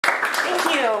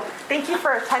Thank you. Thank you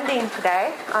for attending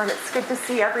today. It's good to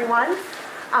see everyone.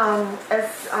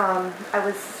 As I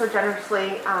was so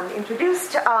generously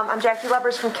introduced, I'm Jackie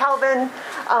Lubbers from Calvin,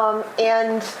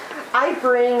 and I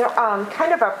bring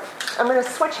I'm going to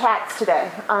switch hats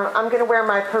today. I'm going to wear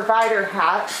my provider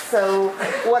hat, so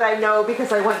what I know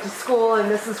because I went to school and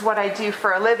this is what I do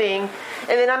for a living, and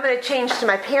then I'm going to change to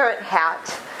my parent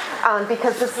hat.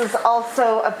 Because this is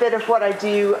also a bit of what I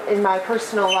do in my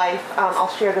personal life. I'll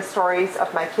share the stories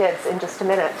of my kids in just a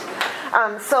minute.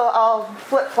 So I'll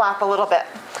flip-flop a little bit.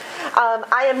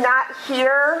 I am not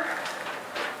here...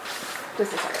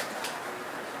 Just a second.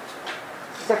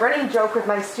 The running joke with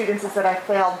my students is that I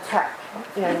failed tech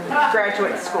in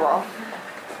graduate school.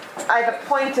 I've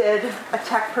appointed a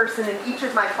tech person in each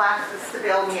of my classes to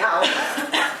bail me out.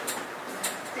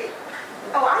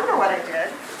 Oh, I know what I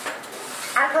did.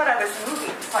 I thought I was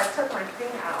moving, so I took my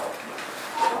thing out.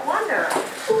 No wonder.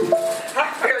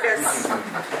 Here it is.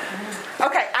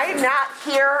 Okay, I am not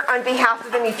here on behalf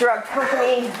of any drug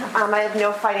company. I have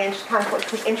no financial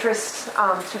conflict of interest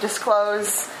to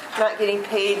disclose. I'm not getting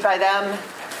paid by them.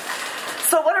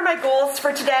 So what are my goals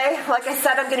for today? Like I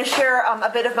said, I'm going to share a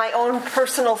bit of my own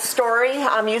personal story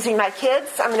using my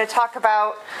kids. I'm going to talk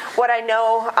about what I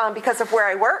know because of where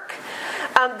I work.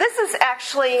 This is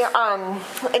actually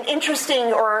an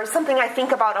interesting or something I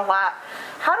think about a lot.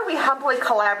 How do we humbly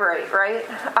collaborate, right,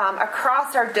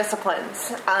 across our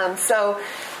disciplines? So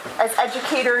as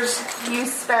educators, you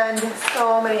spend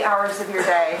so many hours of your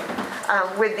day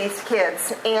with these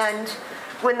kids. And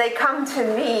when they come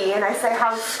to me and I say,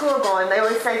 how's school going? They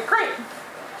always say, great.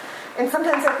 And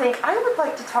sometimes I think, I would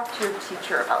like to talk to your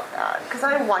teacher about that, because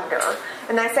I wonder.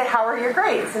 And I say, how are your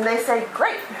grades? And they say,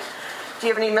 great. Do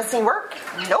you have any missing work?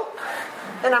 Nope.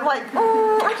 And I'm like,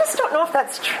 I just don't know if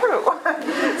that's true.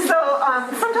 So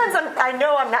sometimes I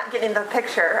know I'm not getting the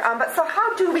picture. But so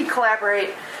how do we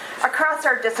collaborate across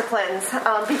our disciplines?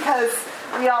 Because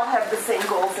we all have the same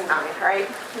goals in mind, right?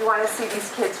 We want to see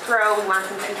these kids grow. We want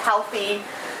them to be healthy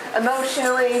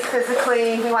emotionally,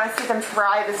 physically. We want to see them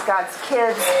thrive as God's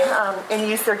kids and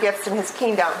use their gifts in His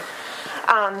kingdom.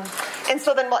 And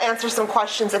so then we'll answer some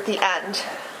questions at the end.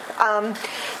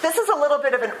 This is a little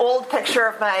bit of an old picture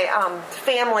of my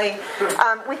family.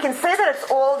 We can say that it's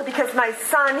old because my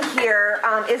son here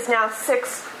is now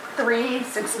 6'3",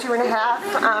 6'2" and a half.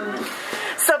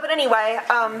 But anyway,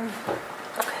 I'm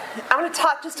going to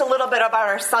talk just a little bit about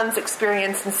our son's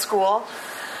experience in school.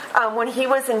 When he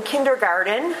was in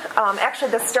kindergarten, actually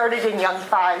this started in young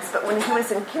fives, but when he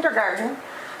was in kindergarten,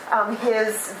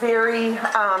 his very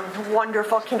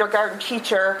wonderful kindergarten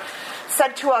teacher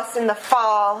said to us in the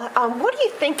fall, what do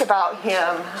you think about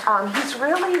him? He's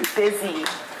really busy,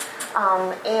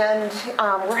 and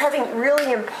we're having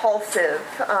really impulsive.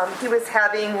 He was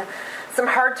having some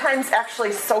hard times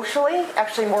actually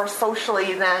more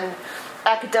socially than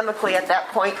academically at that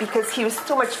point, because he was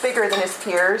so much bigger than his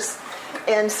peers.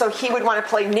 And so he would want to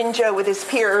play ninja with his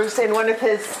peers, and one of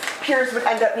his peers would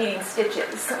end up needing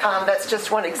stitches. That's just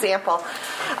one example.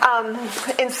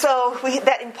 And so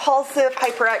that impulsive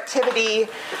hyperactivity,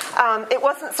 it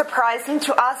wasn't surprising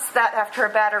to us that after a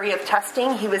battery of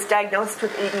testing, he was diagnosed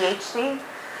with ADHD,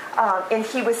 and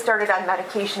he was started on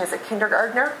medication as a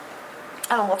kindergartner.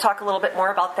 We'll talk a little bit more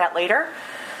about that later.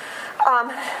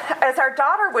 As our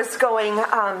daughter was going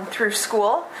through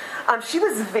school, she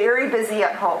was very busy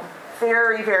at home.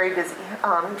 Very, very busy.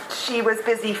 She was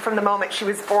busy from the moment she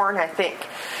was born, I think.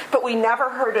 But we never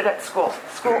heard it at school.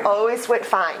 School always went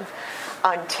fine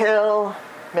until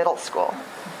middle school.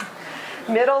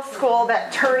 Middle school,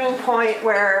 that turning point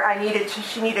where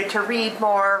she needed to read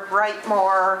more, write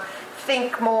more,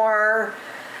 think more.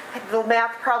 The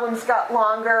math problems got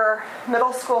longer.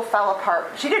 Middle school fell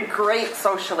apart. She did great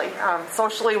socially.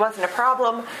 Socially wasn't a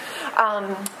problem.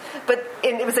 But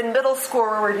it was in middle school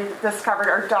where we discovered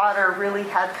our daughter really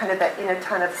had kind of that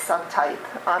inattentive subtype.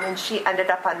 And she ended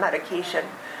up on medication.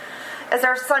 As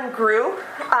our son grew,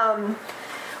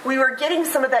 we were getting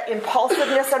some of that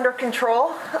impulsiveness under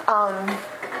control.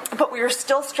 But we were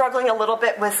still struggling a little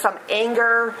bit with some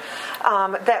anger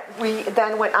that we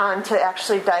then went on to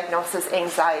actually diagnose as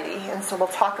anxiety. And so we'll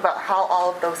talk about how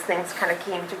all of those things kind of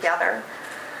came together.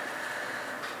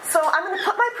 So I'm going to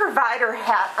put my provider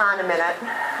hat on a minute.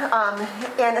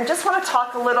 And I just want to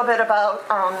talk a little bit about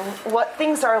what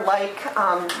things are like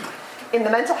in the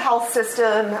mental health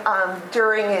system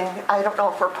during, and I don't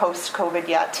know if we're post-COVID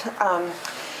yet.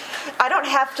 I don't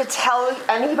have to tell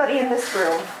anybody in this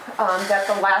room that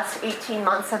the last 18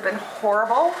 months have been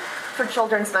horrible for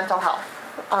children's mental health.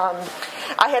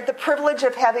 I had the privilege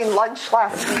of having lunch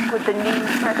last week with the new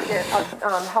president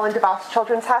of Helen DeVos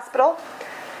Children's Hospital.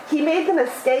 he made the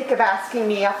mistake of asking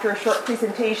me after a short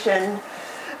presentation,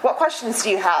 what questions do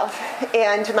you have?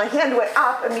 And my hand went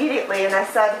up immediately, and I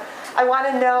said, I want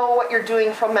to know what you're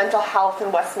doing for mental health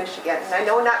in West Michigan. And I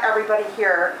know not everybody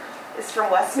here is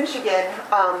from West Michigan,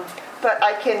 but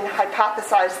I can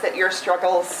hypothesize that your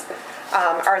struggles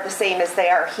are the same as they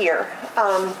are here.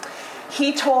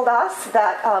 He told us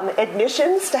that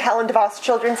admissions to Helen DeVos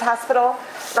Children's Hospital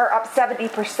are up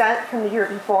 70% from the year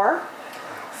before.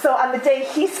 So on the day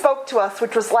he spoke to us,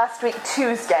 which was last week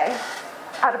Tuesday,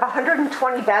 out of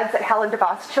 120 beds at Helen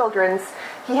DeVos Children's,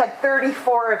 he had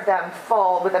 34 of them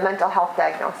full with a mental health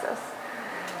diagnosis.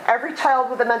 Every child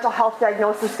with a mental health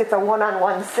diagnosis gets a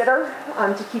one-on-one sitter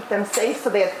to keep them safe. So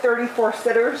they had 34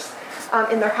 sitters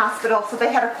in their hospital. So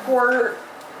they had a quarter,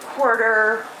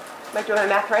 am I doing my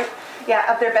math right?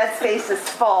 Yeah, of their bed spaces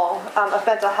full of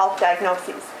mental health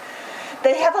diagnoses.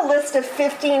 They have a list of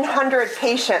 1,500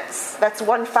 patients, that's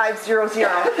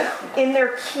 1500, in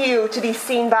their queue to be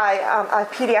seen by a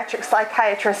pediatric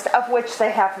psychiatrist, of which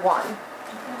they have one.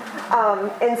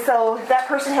 And so that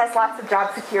person has lots of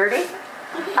job security.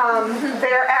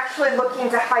 They're actually looking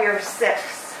to hire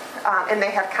 6, and they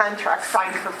have contracts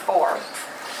signed for 4.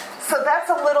 So that's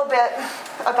a little bit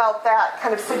about that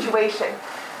kind of situation.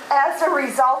 As a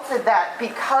result of that,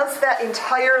 because that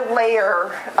entire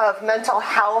layer of mental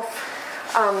health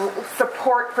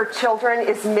support for children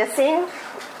is missing,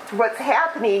 what's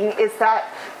happening is that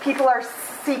people are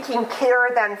seeking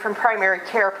care then from primary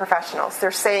care professionals.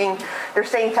 They're saying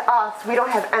to us, we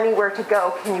don't have anywhere to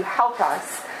go. Can you help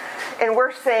us? And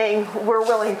we're saying we're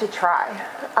willing to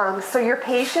try. So your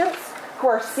patients who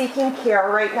are seeking care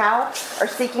right now are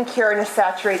seeking care in a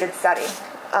saturated setting.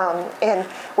 And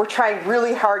we're trying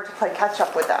really hard to play catch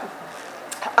up with them.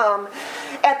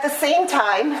 At the same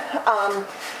time,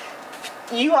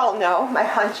 you all know, my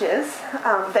hunch is,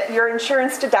 that your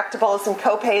insurance deductibles and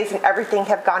copays and everything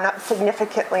have gone up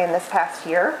significantly in this past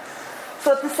year.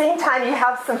 So at the same time, you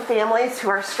have some families who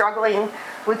are struggling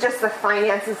with just the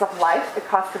finances of life. The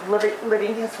cost of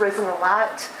living has risen a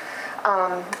lot.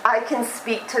 I can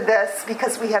speak to this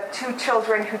because we have 2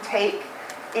 children who take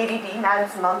ADD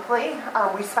meds monthly.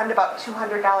 We spend about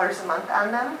 $200 a month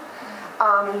on them.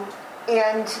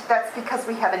 And that's because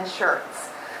we have insurance.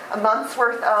 A month's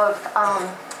worth of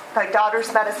my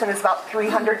daughter's medicine is about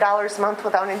 $300 a month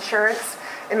without insurance,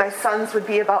 and my son's would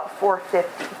be about $450.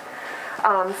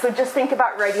 So just think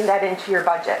about writing that into your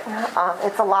budget.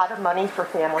 It's a lot of money for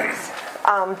families.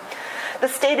 The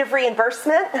state of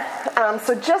reimbursement.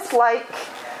 So just like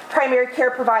primary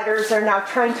care providers are now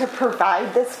trying to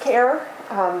provide this care,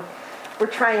 we're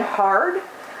trying hard.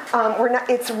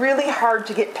 It's really hard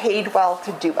to get paid well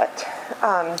to do it.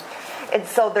 And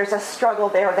so there's a struggle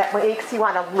there that makes you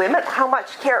want to limit how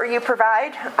much care you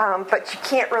provide, but you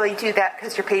can't really do that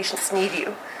because your patients need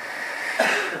you.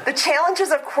 The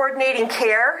challenges of coordinating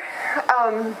care,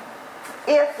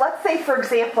 if, let's say, for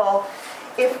example,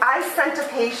 if I sent a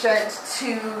patient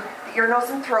to the ear, nose,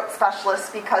 and throat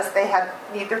specialist because they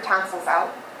need their tonsils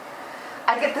out,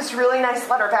 I get this really nice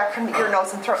letter back from the ear,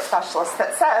 nose, and throat specialist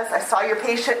that says, I saw your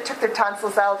patient, took their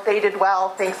tonsils out, they did well,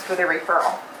 thanks for the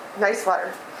referral. Nice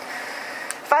letter.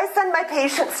 If I send my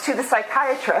patients to the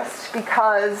psychiatrist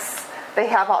because they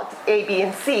have A, B,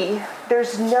 and C,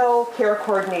 there's no care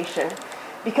coordination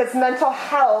because mental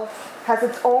health has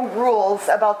its own rules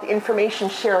about the information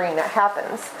sharing that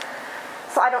happens.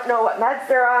 So I don't know what meds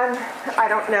they're on. I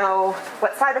don't know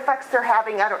what side effects they're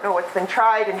having. I don't know what's been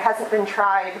tried and hasn't been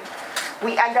tried.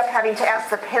 We end up having to ask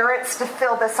the parents to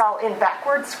fill this all in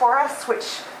backwards for us,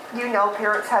 which you know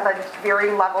parents have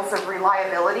varying levels of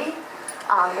reliability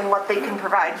in what they can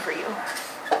provide for you.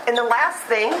 And the last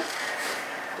thing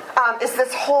is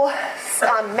this whole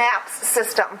MAPS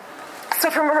system. So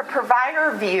from a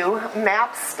provider view,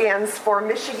 MAPS stands for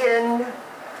Michigan,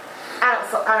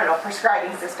 I don't know,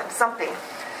 prescribing system, something.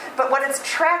 But what it's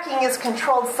tracking is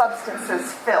controlled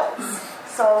substances fills.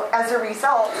 So as a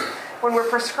result, when we're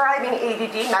prescribing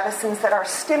ADD medicines that are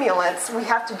stimulants, we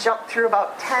have to jump through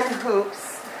about 10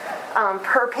 hoops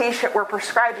per patient we're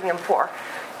prescribing them for.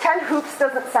 10 hoops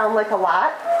doesn't sound like a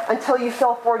lot until you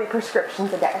fill 40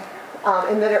 prescriptions a day.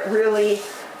 And then it really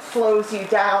slows you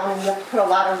down and you have to put a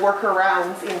lot of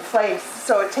workarounds in place.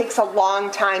 So it takes a long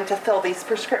time to fill these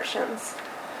prescriptions.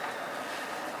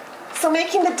 So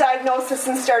making the diagnosis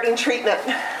and starting treatment.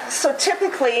 So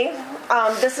typically,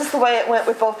 this is the way it went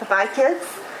with both of my kids.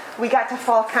 We got to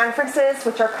fall conferences,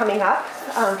 which are coming up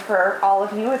for all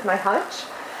of you, is my hunch.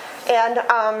 And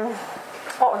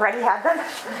already had them.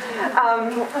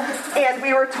 And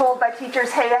we were told by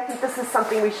teachers, hey, I think this is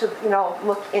something we should,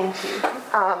 look into.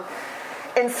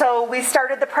 And so we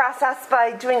started the process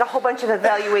by doing a whole bunch of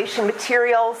evaluation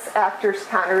materials, Actors,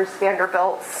 Connors,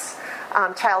 Vanderbilt's,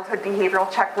 childhood behavioral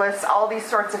checklists, all these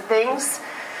sorts of things.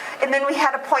 And then we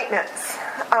had appointments.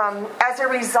 As a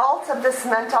result of this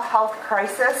mental health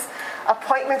crisis,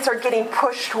 appointments are getting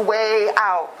pushed way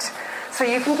out. So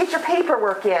you can get your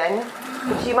paperwork in,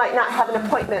 but you might not have an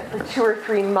appointment for 2 or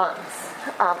 3 months,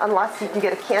 unless you can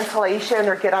get a cancellation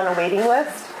or get on a waiting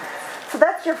list. So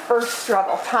that's your first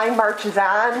struggle. Time marches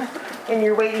on, and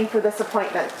you're waiting for this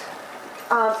appointment.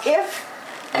 If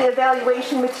the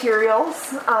evaluation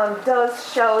materials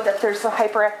does show that there's a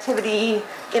hyperactivity,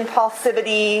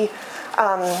 impulsivity,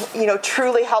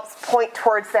 truly helps point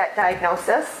towards that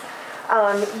diagnosis.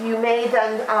 You may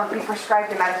then be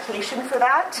prescribed a medication for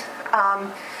that.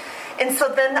 And so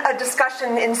then a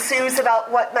discussion ensues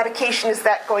about what medication is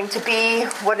that going to be,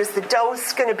 what is the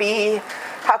dose going to be,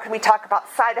 how can we talk about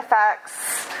side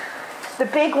effects. The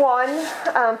big one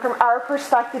from our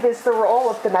perspective is the role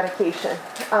of the medication.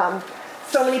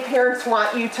 So many parents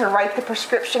want you to write the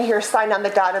prescription here, sign on the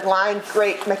dotted line,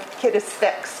 great, my kid is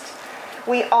fixed.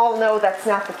 We all know that's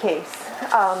not the case.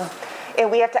 And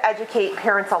we have to educate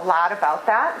parents a lot about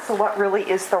that. So what really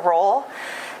is the role?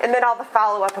 And then all the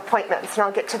follow-up appointments, and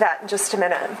I'll get to that in just a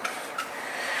minute.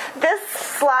 This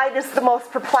slide is the most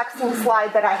perplexing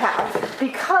slide that I have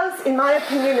because, in my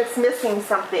opinion, it's missing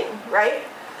something, right?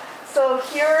 So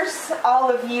here's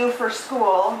all of you for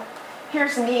school.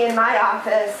 Here's me in my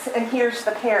office, and here's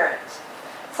the parent.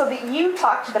 So that you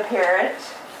talk to the parent,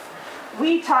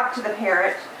 we talk to the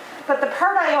parent, but the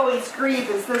part I always grieve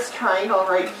is this triangle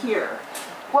right here.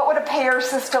 What would a payer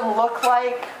system look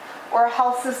like, or a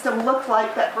health system look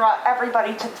like that brought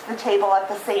everybody to the table at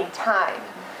the same time?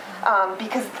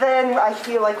 Because then I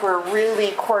feel like we're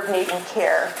really coordinating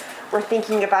care. We're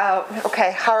thinking about,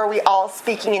 okay, how are we all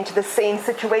speaking into the same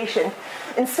situation?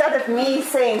 Instead of me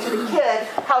saying to the kid,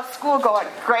 how's school going?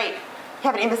 Great. You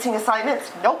have any missing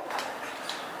assignments? Nope.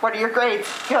 What are your grades?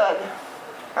 Good.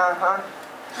 Uh-huh.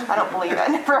 I don't believe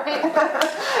it, right?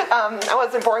 I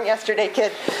wasn't born yesterday,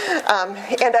 kid.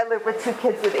 And I live with 2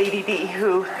 kids with ADD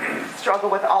who struggle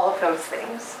with all of those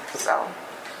things. So,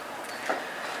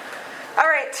 all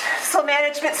right, so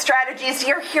management strategies.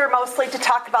 You're here mostly to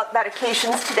talk about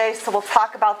medications today, so we'll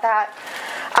talk about that.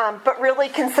 But really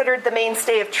considered the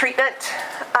mainstay of treatment.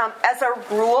 As a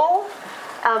rule,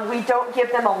 we don't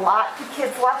give them a lot to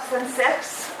kids less than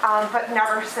 6, but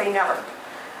never say never.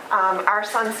 Our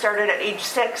son started at age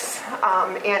 6,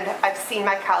 and I've seen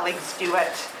my colleagues do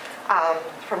it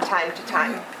from time to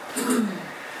time.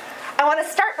 I want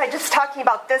to start by just talking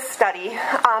about this study.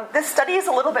 This study is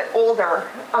a little bit older,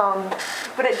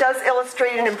 but it does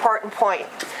illustrate an important point.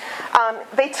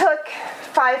 They took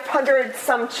 500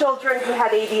 some children who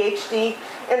had ADHD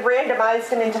and randomized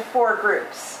them into 4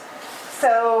 groups.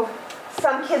 So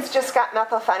some kids just got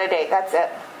methylphenidate, that's it.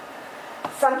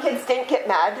 Some kids didn't get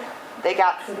med. They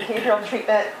got some behavioral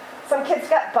treatment. Some kids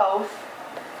got both,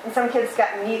 and some kids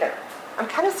got neither. I'm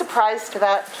kind of surprised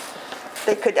that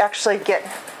they could actually get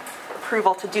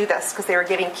approval to do this because they were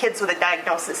getting kids with a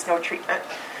diagnosis, no treatment.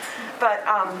 But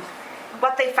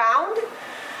what they found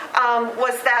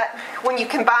was that when you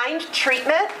combined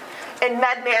treatment and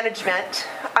med management,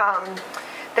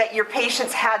 that your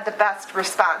patients had the best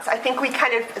response. I think we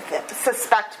kind of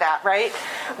suspect that, right?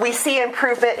 We see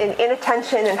improvement in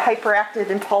inattention and hyperactive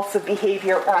impulsive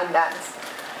behavior on meds.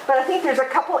 But I think there's a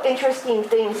couple interesting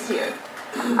things here.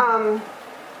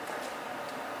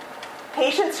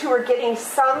 Patients who are getting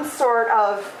some sort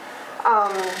of,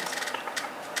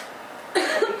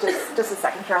 just a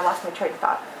second here, I lost my train of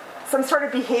thought. Some sort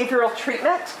of behavioral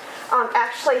treatment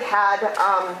actually had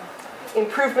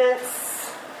improvements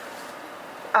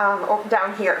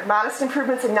down here. Modest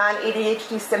improvements in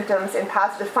non-ADHD symptoms and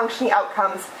positive functioning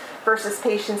outcomes versus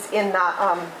patients in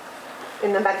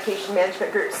the medication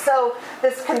management group. So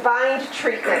this combined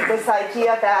treatment, this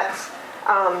idea that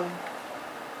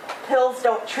pills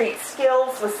don't treat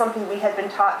skills was something we had been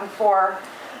taught before,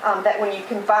 that when you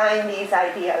combine these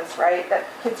ideas, right, that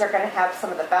kids are going to have some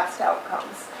of the best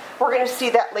outcomes. We're going to see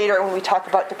that later when we talk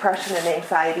about depression and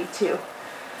anxiety too.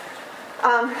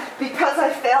 Because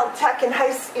I failed tech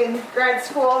in grad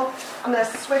school, I'm going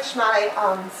to switch my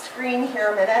screen here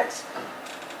a minute.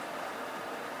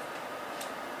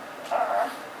 I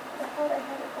thought I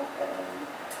had it open.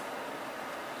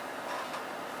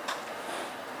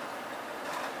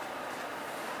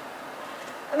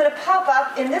 I'm going to pop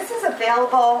up, and this is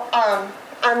available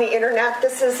on the internet.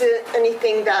 This isn't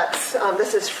anything that's,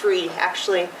 this is free,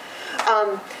 actually.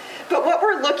 But what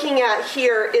we're looking at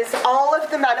here is all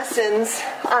of the medicines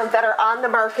that are on the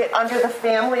market under the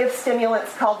family of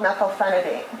stimulants called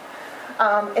methylphenidate.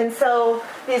 And so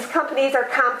these companies are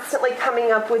constantly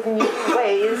coming up with new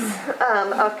ways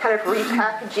of kind of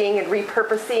repackaging and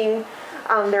repurposing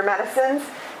their medicines.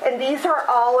 And these are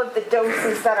all of the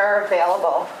doses that are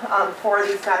available for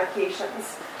these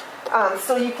medications.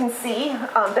 So you can see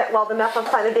that while the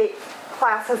methylphenidate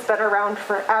class has been around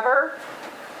forever,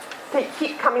 they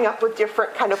keep coming up with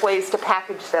different kind of ways to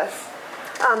package this.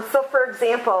 So for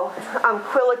example,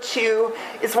 Quilichew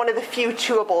is one of the few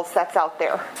chewables that's out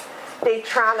there.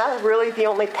 Daytrana, really the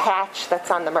only patch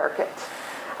that's on the market.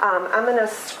 I'm going to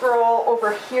scroll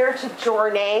over here to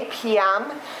Jornay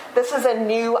PM. This is a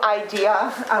new idea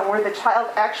where the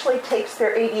child actually takes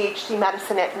their ADHD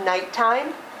medicine at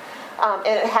nighttime, and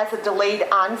it has a delayed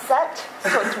onset,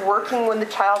 so it's working when the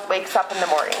child wakes up in the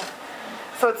morning.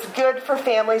 So it's good for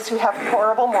families who have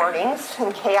horrible mornings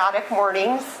and chaotic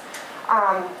mornings,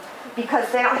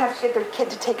 because they don't have to get their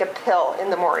kid to take a pill in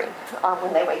the morning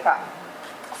when they wake up.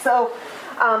 So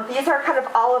these are kind of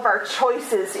all of our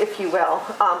choices, if you will,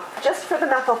 just for the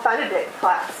methylphenidate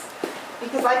class.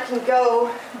 Because I can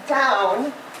go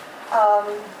down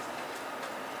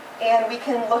and we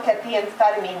can look at the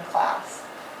amphetamine class.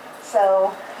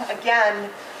 So again,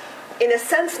 in a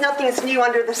sense, nothing's new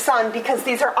under the sun because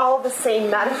these are all the same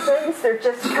medicines. They're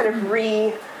just kind of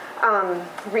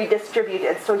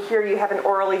redistributed. So here you have an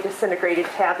orally disintegrated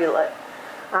tablet.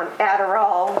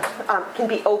 Adderall can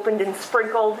be opened and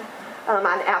sprinkled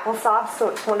on applesauce, so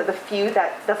it's one of the few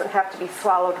that doesn't have to be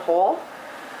swallowed whole.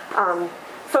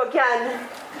 So again,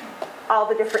 all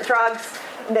the different drugs,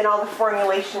 and then all the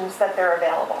formulations that they're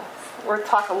available. We'll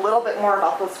talk a little bit more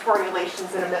about those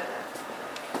formulations in a minute.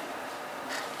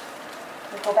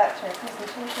 We'll go back to my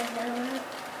presentation here in a minute.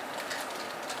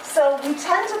 So we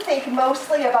tend to think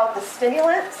mostly about the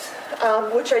stimulants,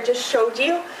 which I just showed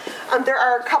you. There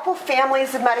are a couple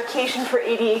families of medication for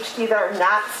ADHD that are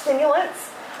not stimulants.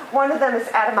 One of them is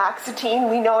atomoxetine.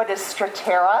 We know it as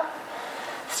Strattera.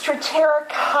 Strattera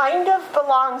kind of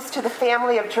belongs to the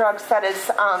family of drugs that is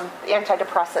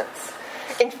antidepressants.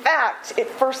 In fact, it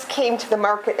first came to the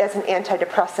market as an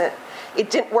antidepressant. It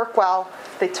didn't work well.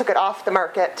 They took it off the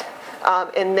market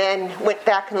and then went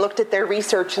back and looked at their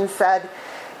research and said,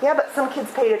 yeah, but some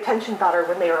kids paid attention better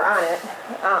when they were on it.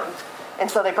 And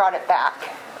so they brought it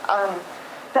back.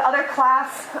 The other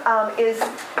class is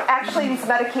actually these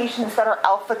medications that are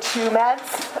alpha-2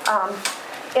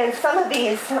 meds. And some of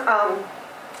these,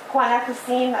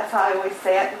 guanfacine, that's how I always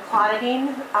say it, and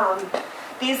clonidine,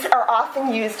 these are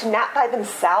often used not by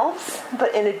themselves,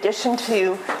 but in addition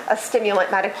to a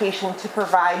stimulant medication to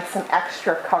provide some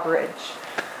extra coverage.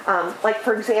 Like,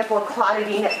 for example,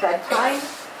 clonidine at bedtime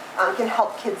can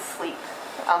help kids sleep.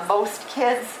 Most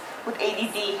kids with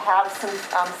ADD have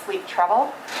some sleep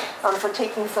trouble, so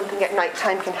taking something at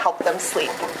nighttime can help them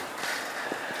sleep.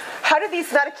 How do these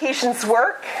medications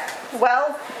work?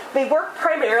 Well, they work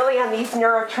primarily on these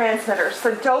neurotransmitters.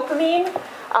 So dopamine,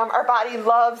 our body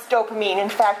loves dopamine. In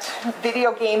fact,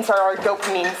 video games are our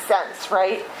dopamine sense,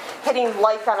 right? Hitting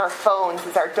like on our phones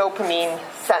is our dopamine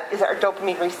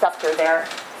receptor there.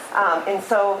 And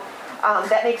so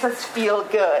that makes us feel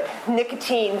good.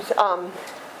 Nicotine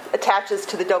attaches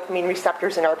to the dopamine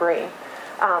receptors in our brain.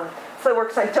 So it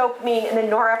works on dopamine, and then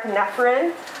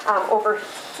norepinephrine over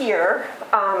here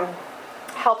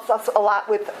helps us a lot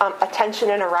with attention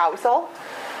and arousal.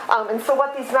 And so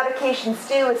what these medications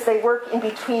do is they work in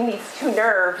between these two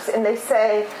nerves, and they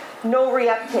say no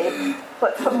reuptake,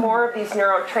 but put more of these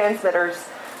neurotransmitters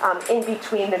in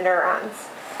between the neurons.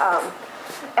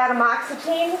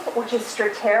 Atomoxetine, which is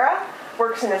Strattera,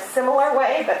 works in a similar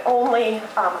way, but only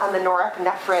on the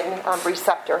norepinephrine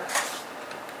receptor.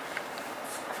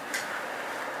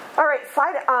 All right,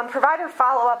 provider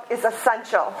follow-up is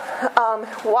essential.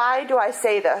 Why do I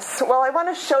say this? Well, I want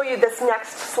to show you this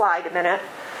next slide a minute.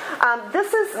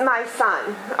 This is my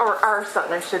son, or our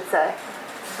son, I should say.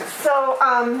 So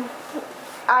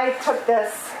I took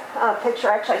this picture.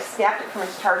 Actually, I snapped it from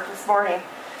his chart this morning.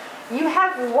 You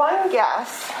have one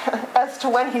guess as to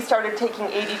when he started taking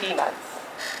ADD meds.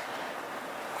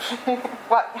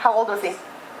 What? How old was he? Can't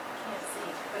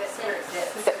see, but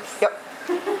it's 6. Yep.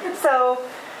 So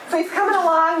he's coming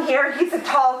along here. He's a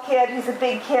tall kid. He's a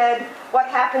big kid. What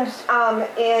happened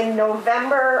in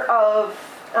November of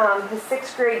his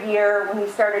 6th grade year when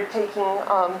he started taking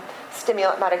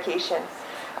stimulant medication?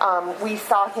 We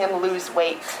saw him lose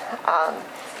weight.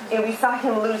 And we saw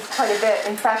him lose quite a bit.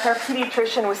 In fact, our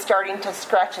pediatrician was starting to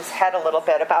scratch his head a little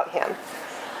bit about him.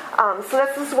 So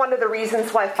this is one of the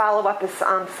reasons why follow-up is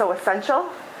so essential.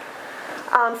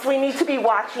 So we need to be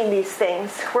watching these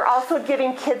things. We're also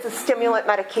giving kids a stimulant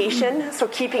medication, so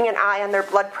keeping an eye on their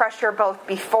blood pressure both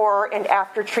before and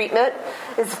after treatment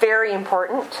is very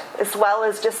important, as well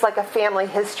as just like a family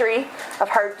history of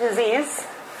heart disease.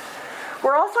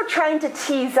 We're also trying to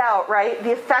tease out, right,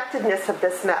 the effectiveness of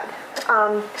this med.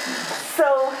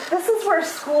 So this is where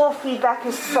school feedback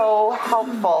is so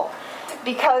helpful,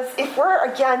 because if we're,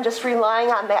 again, just relying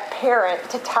on that parent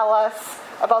to tell us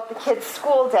about the kid's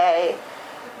school day,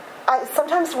 I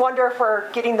sometimes wonder if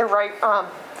we're getting the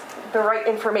right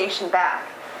information back.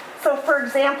 So, for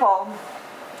example,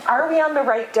 are we on the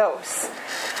right dose?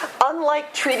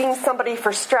 Unlike treating somebody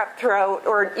for strep throat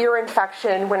or an ear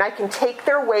infection, when I can take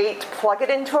their weight, plug it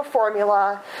into a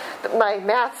formula, my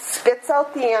math spits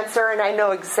out the answer, and I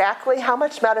know exactly how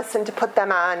much medicine to put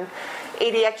them on,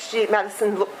 ADHD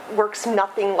medicine works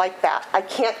nothing like that. I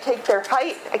can't take their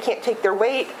height, I can't take their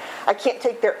weight, I can't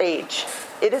take their age.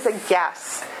 It is a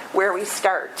guess where we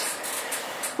start.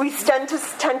 We tend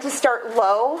to start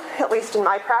low, at least in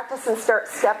my practice, and start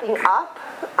stepping up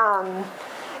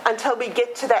until we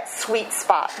get to that sweet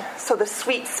spot. So the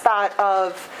sweet spot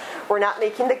of we're not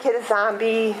making the kid a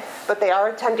zombie, but they are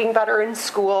attending better in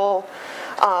school.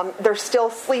 They're still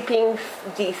sleeping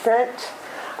decent.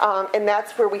 And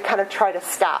that's where we kind of try to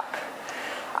stop.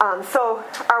 So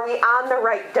are we on the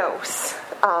right dose?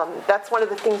 That's one of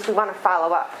the things we want to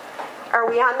follow up. Are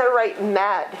we on the right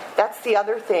med? That's the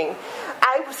other thing.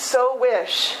 I so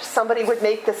wish somebody would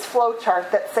make this flow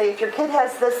chart that say, if your kid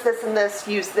has this, this, and this,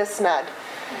 use this med.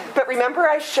 But remember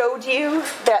I showed you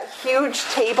that huge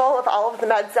table of all of the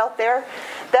meds out there?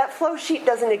 That flow sheet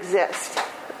doesn't exist.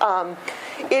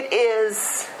 It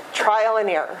is trial and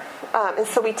error. And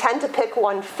so we tend to pick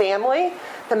one family,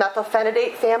 the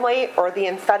methylphenidate family or the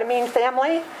amphetamine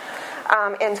family,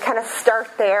 and kind of start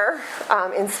there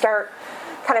and start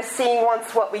kind of seeing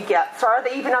once what we get. So are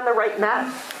they even on the right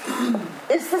med?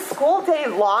 Is the school day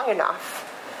long enough?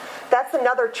 That's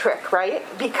another trick, right?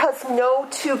 Because no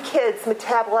two kids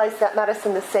metabolize that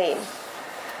medicine the same.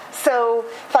 So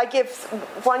if I give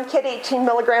one kid 18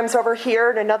 milligrams over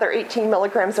here and another 18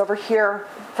 milligrams over here,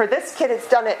 for this kid it's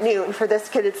done at noon, for this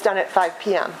kid it's done at 5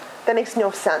 p.m. That makes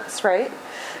no sense, right?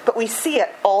 But we see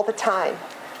it all the time.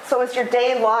 So is your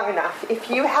day long enough? If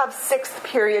you have 6th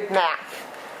period math,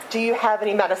 do you have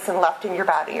any medicine left in your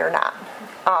body or not?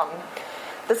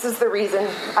 This is the reason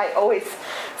I always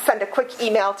send a quick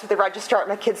email to the registrar at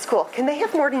my kid's school. Can they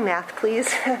have morning math,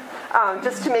 please?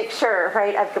 Just to make sure,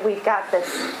 right, we've got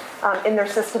this in their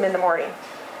system in the morning.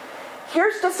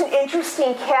 Here's just an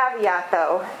interesting caveat,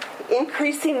 though.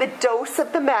 Increasing the dose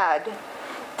of the med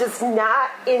does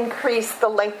not increase the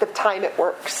length of time it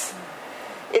works.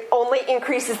 It only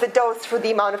increases the dose for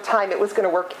the amount of time it was going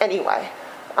to work anyway.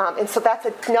 And so that's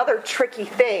another tricky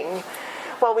thing.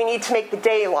 Well, we need to make the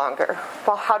day longer.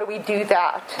 Well, how do we do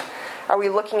that? Are we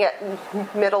looking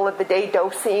at middle of the day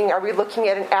dosing? Are we looking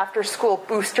at an after-school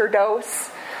booster dose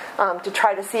to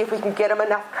try to see if we can get them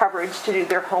enough coverage to do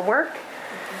their homework?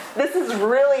 This is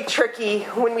really tricky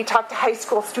when we talk to high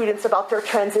school students about their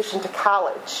transition to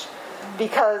college.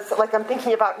 Because, like, I'm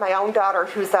thinking about my own daughter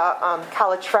who's a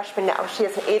college freshman now. She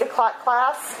has an 8 o'clock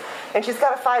class, and she's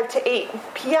got a 5 to 8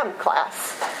 p.m.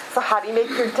 class. So how do you make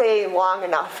your day long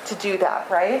enough to do that,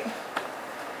 right?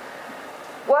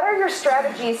 What are your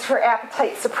strategies for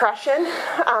appetite suppression?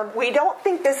 We don't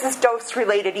think this is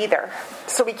dose-related either.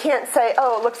 So we can't say,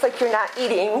 oh, it looks like you're not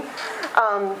eating.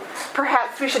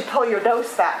 Perhaps we should pull your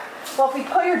dose back. Well, if we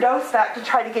pull your dose back to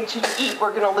try to get you to eat,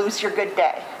 we're going to lose your good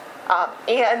day.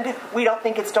 And we don't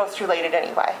think it's dose-related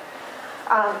anyway.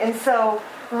 And so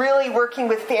really working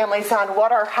with families on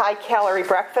what are high-calorie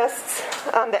breakfasts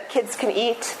that kids can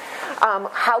eat.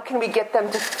 How can we get them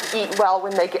to eat well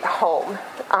when they get home,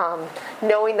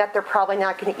 knowing that they're probably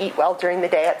not going to eat well during the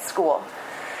day at school.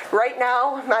 Right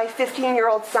now, my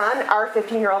 15-year-old son, our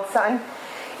 15-year-old son,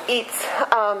 eats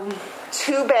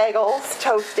 2 bagels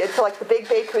toasted, so like the big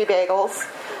bakery bagels,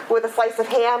 with a slice of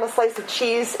ham, a slice of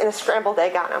cheese, and a scrambled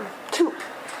egg on them. 2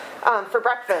 for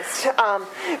breakfast.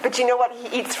 But you know what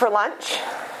he eats for lunch?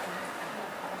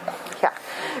 Yeah.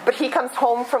 But he comes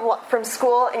home from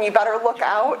school, and you better look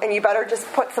out, and you better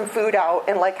just put some food out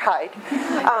and, like, hide.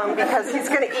 Because he's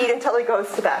going to eat until he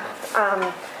goes to bed.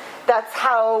 That's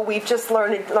how we've just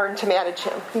learned to manage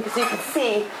him. Because you can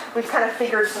see, we've kind of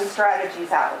figured some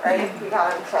strategies out, right? We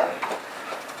got him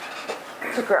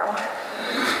to grow.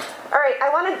 All right, I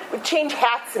want to change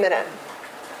hats a minute.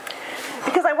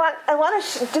 Because I want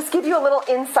to just give you a little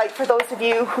insight for those of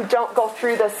you who don't go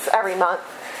through this every month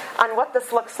on what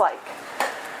this looks like.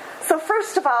 So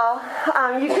first of all,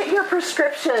 you get your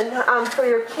prescription for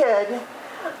your kid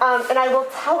And I will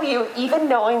tell you, even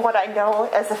knowing what I know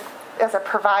as a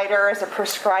provider, as a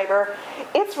prescriber,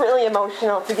 it's really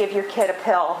emotional to give your kid a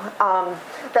pill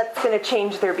that's going to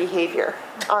change their behavior.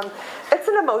 It's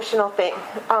an emotional thing.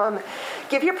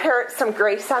 Give your parents some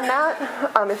grace on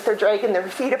that if they're dragging their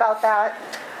feet about that,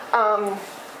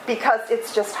 because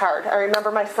it's just hard. I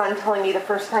remember my son telling me the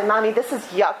first time, "Mommy, this is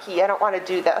yucky. I don't want to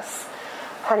do this."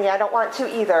 "Honey, I don't want to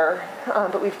either,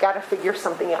 but we've got to figure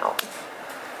something out."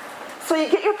 So you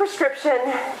get your prescription,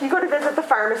 you go to visit the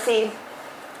pharmacy,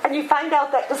 and you find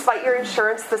out that despite your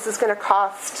insurance, this is going to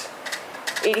cost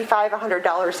 $85,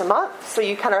 $100 a month. So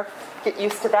you kind of get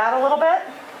used to that a little bit.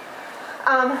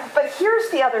 But here's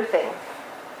the other thing.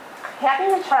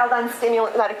 Having a child on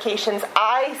stimulant medications,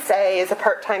 I say, is a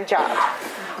part-time job.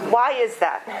 Why is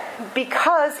that?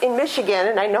 Because in Michigan,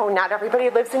 and I know not everybody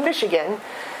lives in Michigan,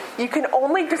 you can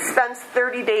only dispense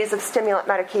 30 days of stimulant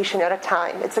medication at a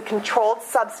time. It's a controlled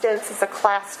substance. It's a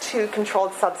Class 2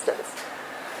 controlled substance.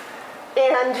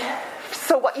 And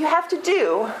so what you have to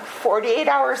do 48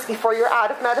 hours before you're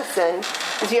out of medicine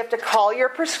is you have to call your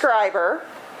prescriber,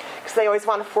 because they always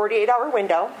want a 48-hour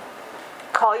window.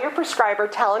 Call your prescriber,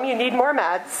 tell them you need more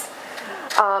meds,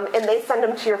 and they send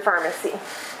them to your pharmacy.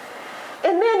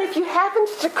 And then if you happen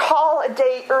to call a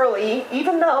day early,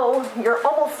 even though you're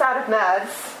almost out of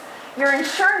meds, your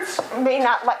insurance may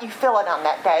not let you fill it on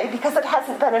that day because it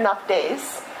hasn't been enough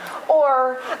days.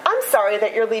 Or, "I'm sorry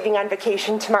that you're leaving on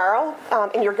vacation tomorrow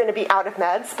and you're going to be out of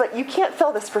meds, but you can't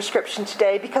fill this prescription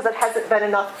today because it hasn't been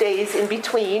enough days in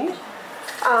between."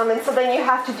 And so then you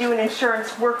have to do an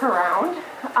insurance workaround.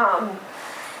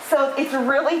 So it's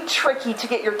really tricky to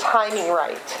get your timing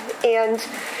right. And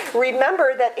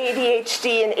remember that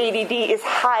ADHD and ADD is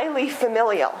highly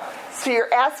familial. So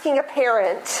you're asking a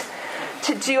parent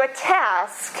to do a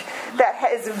task that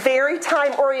is very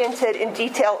time-oriented and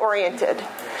detail-oriented.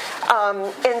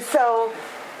 And so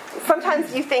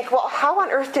sometimes you think, well, how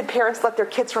on earth did parents let their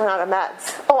kids run out of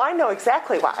meds? Oh, I know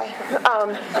exactly why.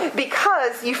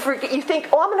 Because you think,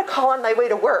 oh, I'm going to call on my way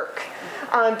to work.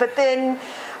 But then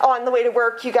on the way to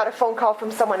work, you got a phone call from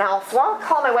someone else. Well, I'll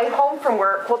call my way home from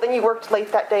work. Well, then you worked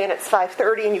late that day and it's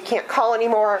 5:30 and you can't call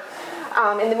anymore.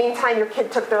 In the meantime, your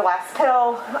kid took their last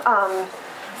pill.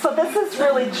 So this is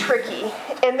really tricky.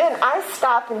 And then I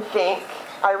stop and think,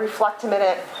 I reflect a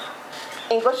minute.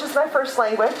 English is my first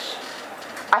language.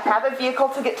 I have a vehicle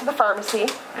to get to the pharmacy.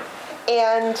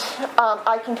 And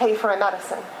I can pay for my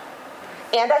medicine.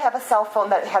 And I have a cell phone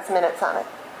that has minutes on it.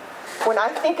 When I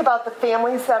think about the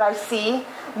families that I see,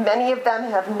 many of them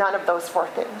have none of those four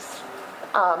things.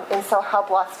 And so how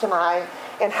blessed am I,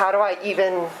 and how do I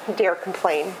even dare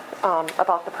complain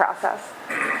about the process?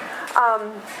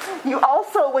 You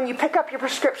also, when you pick up your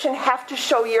prescription, have to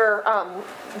show your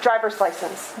driver's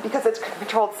license because it's a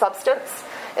controlled substance,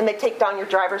 and they take down your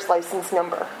driver's license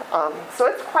number. So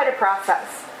it's quite a process.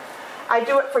 I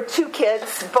do it for 2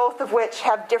 kids, both of which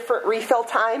have different refill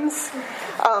times.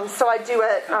 So I do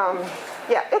it,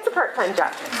 it's a part-time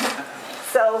job.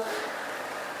 So,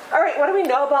 all right, what do we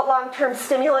know about long-term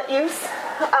stimulant use?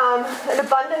 An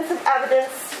abundance of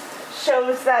evidence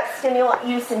shows that stimulant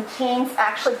use in teens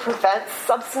actually prevents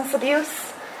substance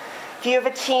abuse. If you have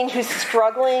a teen who's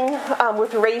struggling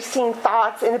with racing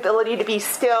thoughts, inability to be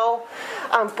still,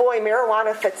 boy,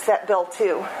 marijuana fits that bill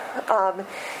too.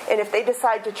 And if they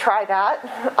decide to try that,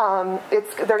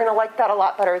 they're going to like that a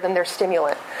lot better than their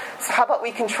stimulant. So how about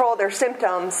we control their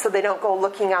symptoms so they don't go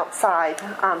looking outside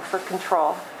for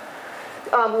control?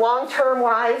 Long-term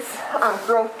wise,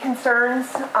 growth concerns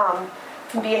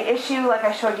can be an issue, like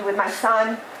I showed you with my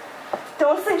son.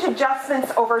 Dosage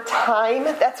adjustments over time,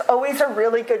 that's always a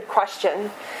really good question.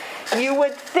 You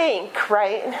would think,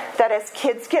 right, that as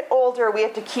kids get older, we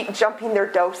have to keep jumping their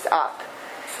dose up.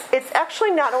 It's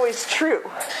actually not always true,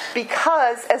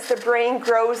 because as the brain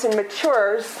grows and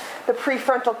matures, the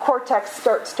prefrontal cortex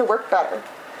starts to work better.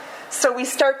 So we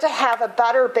start to have a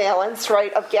better balance,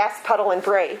 right, of gas pedal and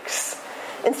brakes.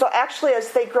 And so actually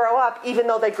as they grow up, even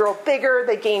though they grow bigger,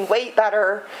 they gain weight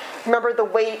better. Remember, the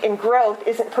weight and growth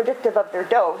isn't predictive of their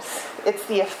dose. It's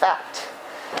the effect.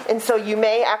 And so you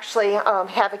may actually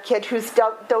have a kid whose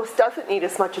dose doesn't need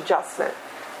as much adjustment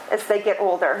as they get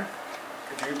older.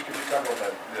 Could you talk about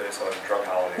that drug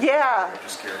holiday? Yeah. I'm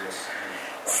just curious.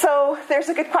 So there's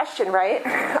a good question, right?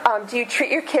 Do you treat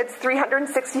your kids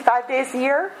 365 days a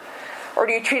year? Or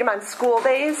do you treat them on school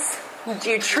days?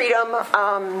 Do you treat them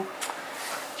on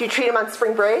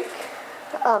spring break?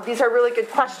 These are really good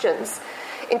questions.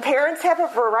 And parents have a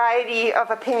variety of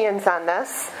opinions on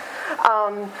this.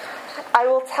 I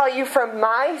will tell you from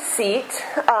my seat,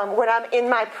 when I'm in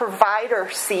my provider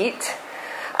seat,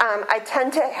 I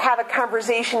tend to have a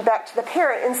conversation back to the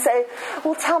parent and say,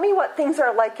 well, tell me what things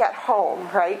are like at home,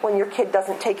 right, when your kid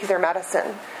doesn't take their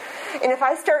medicine. And if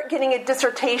I start getting a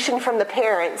dissertation from the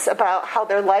parents about how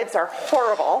their lives are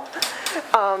horrible,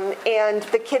 and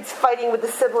the kid's fighting with the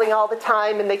sibling all the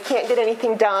time and they can't get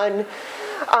anything done,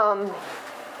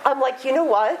 I'm like, you know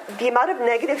what? The amount of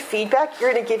negative feedback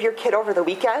you're going to give your kid over the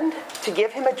weekend to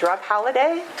give him a drug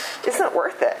holiday isn't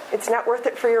worth it. It's not worth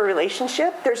it for your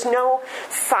relationship. There's no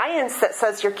science that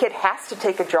says your kid has to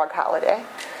take a drug holiday.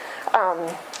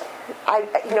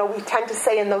 We tend to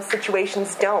say in those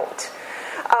situations, don't.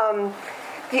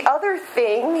 The other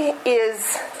thing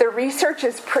is the research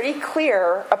is pretty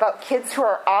clear about kids who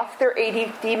are off their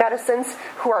ADD medicines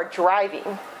who are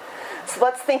driving. So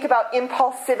let's think about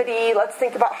impulsivity. Let's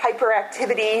think about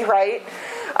hyperactivity, right?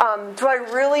 Do I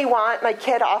really want my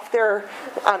kid off their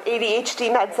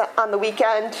ADHD meds on the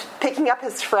weekend, picking up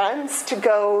his friends to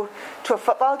go to a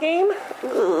football game?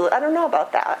 I don't know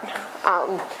about that.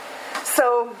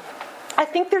 So I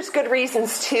think there's good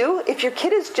reasons, too. If your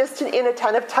kid is just an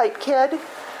inattentive type kid,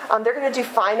 they're going to do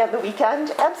fine on the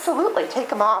weekend. Absolutely, take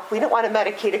them off. We don't want to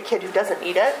medicate a kid who doesn't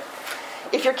need it.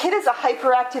 If your kid is a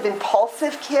hyperactive,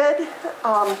 impulsive kid,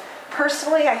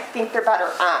 personally, I think they're better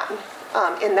on.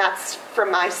 And that's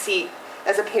from my seat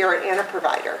as a parent and a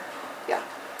provider. Yeah.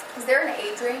 Is there an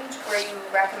age range where you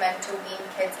recommend to wean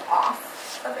kids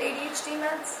off of ADHD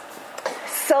meds?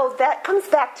 So that comes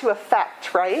back to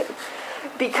effect, right?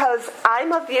 Because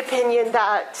I'm of the opinion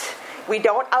that we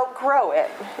don't outgrow it.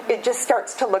 It just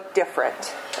starts to look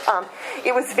different.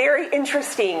 It was very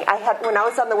interesting. When I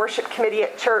was on the worship committee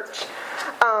at church,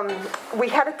 we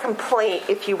had a complaint,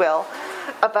 if you will,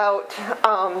 about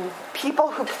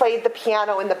people who played the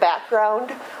piano in the background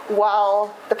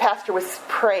while the pastor was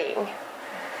praying.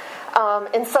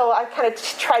 And so I kind of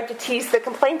tried to tease the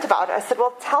complaint about it. I said,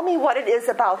 well, tell me what it is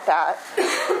about that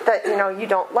you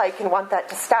don't like and want that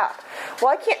to stop.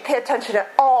 Well, I can't pay attention at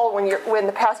all when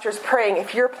the pastor's praying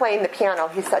if you're playing the piano,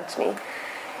 he said to me.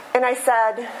 And I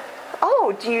said,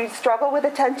 oh, do you struggle with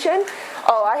attention?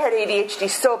 Oh, I had ADHD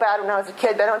so bad when I was a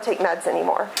kid, but I don't take meds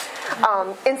anymore.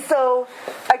 And so,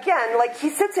 again, like he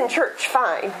sits in church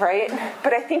fine, right?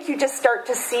 But I think you just start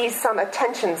to see some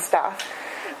attention stuff.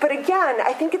 But again,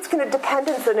 I think it's going to depend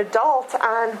as an adult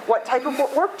on what type of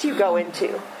work do you go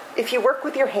into. If you work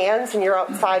with your hands and you're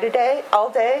outside all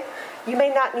day, you may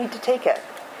not need to take it.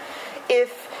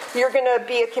 If you're going to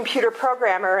be a computer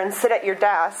programmer and sit at your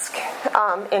desk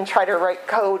and try to write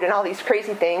code and all these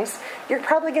crazy things, you're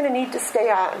probably going to need to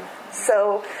stay on.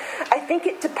 So I think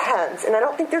it depends. And I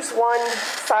don't think there's one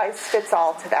size fits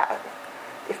all to that,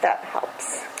 if that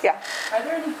helps. Yeah. Are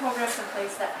there any programs in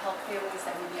place that help families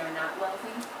that maybe are not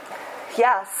wealthy?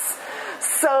 Yes.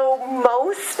 So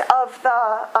most of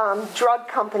the drug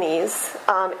companies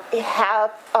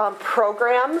have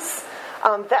programs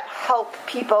that help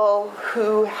people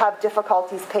who have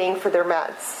difficulties paying for their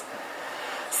meds.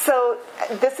 So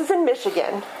this is in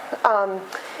Michigan.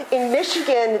 In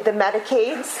Michigan, the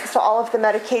Medicaids, so all of the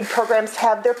Medicaid programs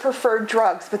have their preferred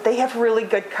drugs, but they have really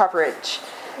good coverage.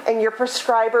 And your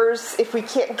prescribers, if we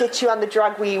can't get you on the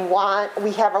drug we want,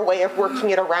 we have a way of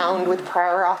working it around with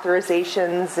prior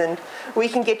authorizations, and we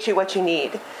can get you what you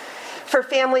need. For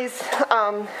families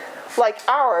like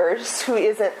ours, who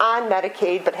isn't on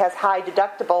Medicaid but has high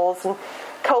deductibles and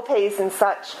copays and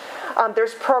such,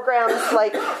 there's programs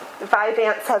like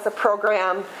Vyvanse has a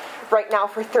program right now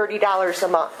for $30 a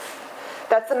month.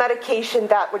 That's a medication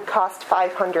that would cost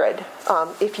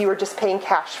 $500 if you were just paying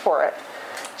cash for it.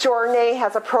 Jornay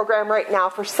has a program right now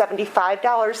for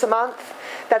 $75 a month.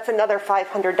 That's another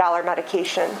 $500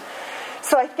 medication.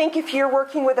 So I think if you're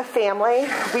working with a family,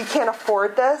 we can't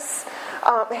afford this,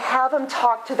 have them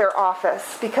talk to their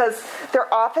office, because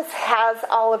their office has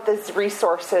all of these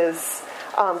resources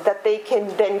that they can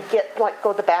then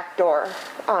go the back door,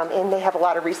 and they have a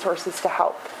lot of resources to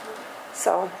help.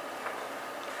 So,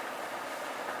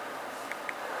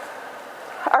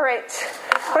 all right.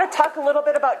 I want to talk a little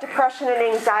bit about depression and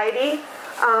anxiety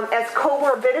as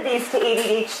comorbidities to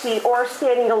ADHD or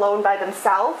standing alone by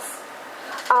themselves.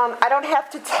 I don't have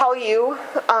to tell you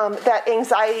that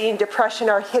anxiety and depression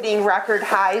are hitting record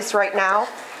highs right now.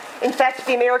 In fact,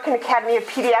 the American Academy of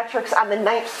Pediatrics on the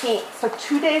 19th, so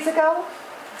 2 days ago,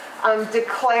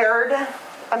 declared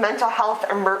a mental health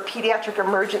pediatric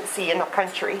emergency in the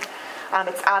country.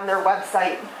 It's on their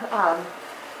website.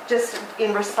 Just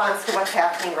in response to what's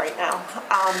happening right now.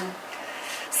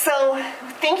 So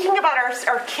thinking about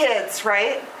our kids,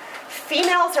 right?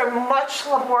 Females are much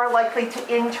more likely to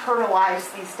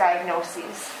internalize these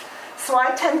diagnoses. So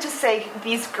I tend to say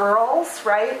these girls,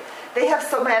 right? They have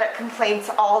somatic complaints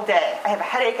all day. I have a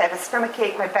headache, I have a stomach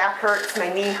ache, my back hurts,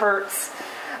 my knee hurts,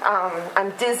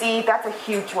 I'm dizzy. That's a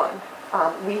huge one.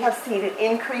 We have seen an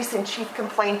increase in chief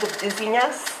complaint of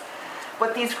dizziness.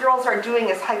 What these girls are doing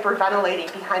is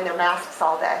hyperventilating behind their masks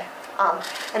all day.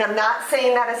 And I'm not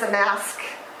saying that as a mask.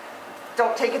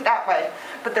 Don't take it that way.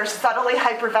 But they're subtly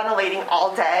hyperventilating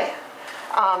all day,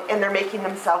 and they're making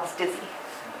themselves dizzy.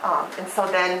 And so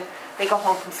then they go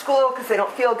home from school because they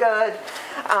don't feel good.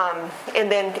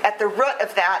 And then at the root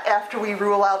of that, after we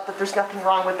rule out that there's nothing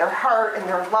wrong with their heart and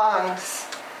their lungs,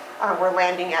 we're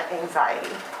landing at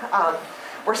anxiety.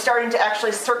 We're starting to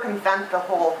actually circumvent the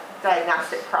whole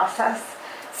diagnostic process,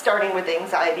 starting with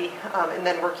anxiety and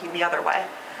then working the other way.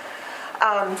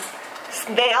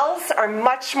 Males are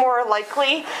much more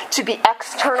likely to be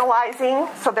externalizing,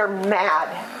 so they're mad.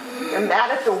 They're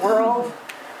mad at the world.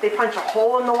 They punch a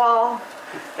hole in the wall.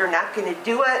 They're not going to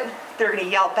do it. They're going to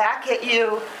yell back at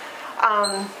you.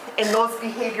 And those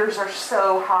behaviors are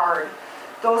so hard.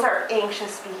 Those are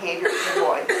anxious behaviors in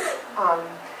boys.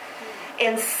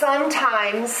 And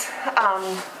sometimes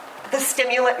the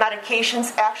stimulant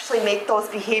medications actually make those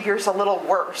behaviors a little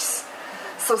worse.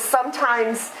 So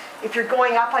sometimes if you're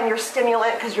going up on your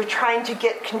stimulant because you're trying to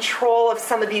get control of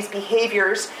some of these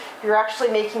behaviors, you're actually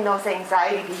making those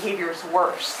anxiety behaviors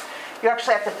worse. You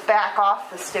actually have to back off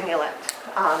the stimulant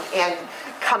and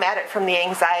come at it from the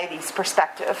anxiety's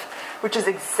perspective, which is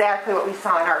exactly what we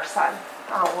saw in our son.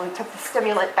 When we took the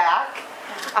stimulant back,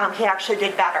 he actually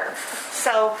did better.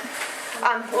 So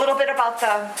a little bit about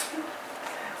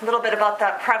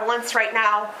the prevalence right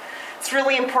now. It's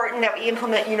really important that we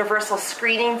implement universal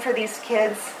screening for these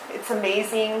kids. It's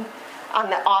amazing on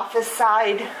the office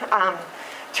side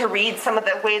to read some of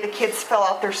the way the kids fill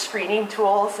out their screening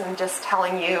tools and just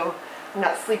telling you, I'm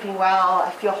not sleeping well, I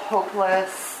feel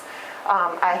hopeless,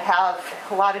 I have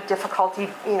a lot of difficulty,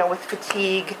 with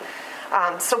fatigue.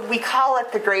 So we call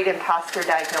it the great imposter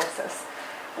diagnosis.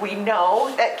 We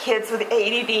know that kids with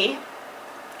ADD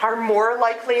are more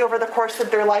likely over the course of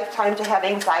their lifetime to have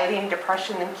anxiety and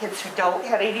depression than kids who don't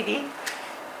have ADD.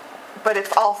 But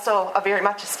it's also very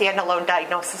much a standalone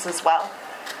diagnosis as well.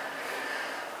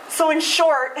 So in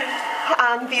short,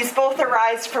 these both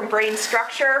arise from brain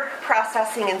structure,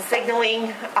 processing, and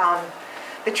signaling.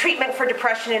 The treatment for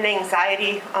depression and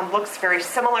anxiety looks very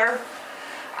similar.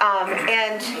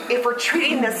 And if we're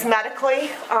treating this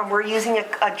medically, we're using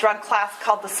a drug class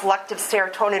called the selective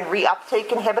serotonin reuptake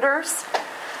inhibitors.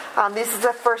 This is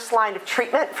the first line of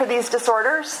treatment for these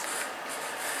disorders.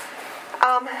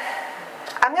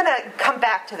 I'm going to come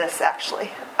back to this,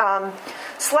 actually.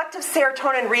 Selective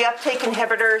serotonin reuptake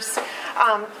inhibitors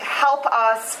help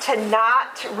us to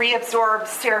not reabsorb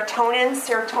serotonin.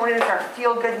 Serotonin is our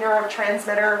feel-good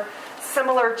neurotransmitter,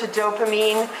 similar to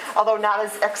dopamine, although not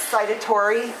as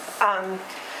excitatory.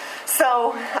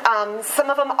 Some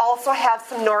of them also have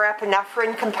some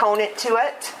norepinephrine component to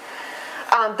it.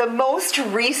 The most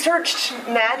researched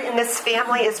med in this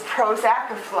family is Prozac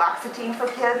or fluoxetine for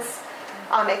kids.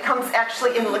 It comes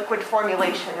actually in liquid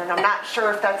formulation, and I'm not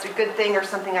sure if that's a good thing or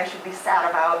something I should be sad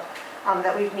about,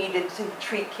 that we've needed to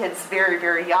treat kids very,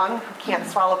 very young who can't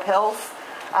swallow pills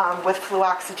with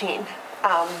fluoxetine.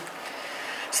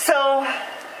 So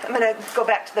I'm going to go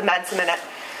back to the meds a minute.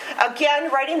 Again,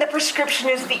 writing the prescription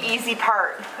is the easy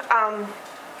part. I'm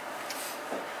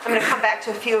going to come back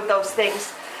to a few of those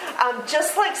things.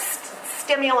 Just like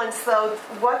stimulants, though,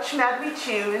 which med we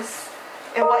choose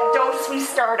and what dose we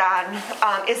start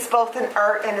on is both an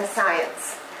art and a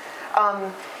science.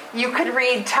 You could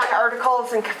read 10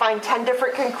 articles and find 10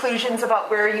 different conclusions about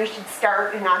where you should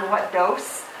start and on what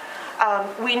dose.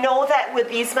 We know that with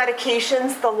these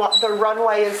medications, the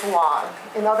runway is long.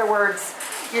 In other words,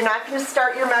 you're not going to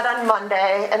start your med on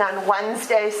Monday and on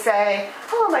Wednesday say,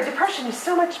 oh, my depression is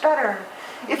so much better.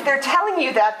 If they're telling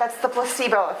you that, that's the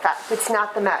placebo effect. It's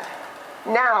not the med.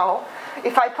 Now,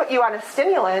 if I put you on a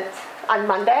stimulant on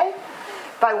Monday,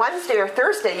 by Wednesday or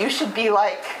Thursday, you should be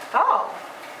like, oh,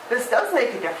 this does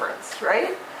make a difference,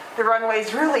 right? The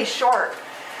runway's really short.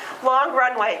 Long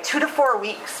runway, 2 to 4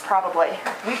 weeks probably.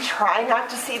 We try not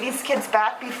to see these kids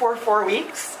back before 4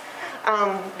 weeks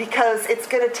because it's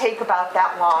going to take about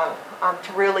that long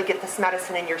to really get this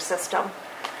medicine in your system.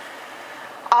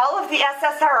 All of the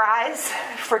SSRIs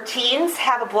for teens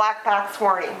have a black box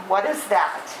warning. What is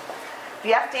that?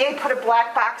 The FDA put a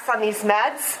black box on these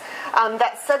meds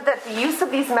that said that the use of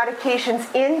these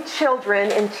medications in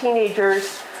children and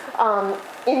teenagers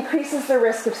increases the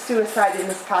risk of suicide in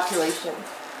this population.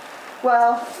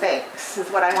 Well, thanks, is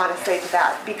what I want to say to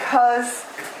that, because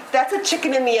that's a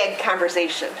chicken and the egg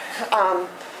conversation.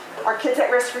 Are kids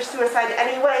at risk for suicide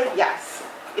anyway? Yes.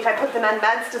 If I put them on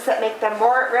meds, does that make them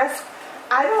more at risk?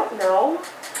 I don't know.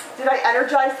 Did I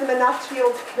energize them enough to be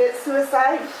able to commit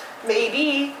suicide?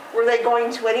 Maybe. Were they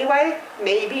going to anyway?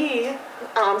 Maybe.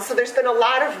 So there's been a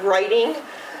lot of writing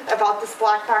about this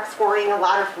black box warning, a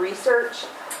lot of research.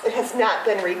 It has not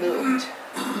been removed.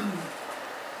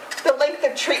 The length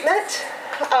of treatment.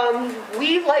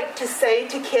 We like to say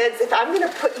to kids, if I'm going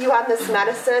to put you on this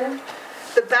medicine,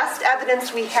 the best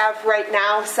evidence we have right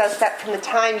now says that from the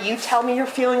time you tell me you're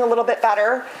feeling a little bit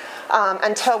better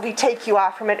until we take you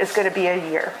off from it is going to be a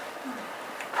year.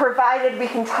 Provided we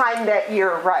can time that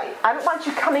year right. I don't want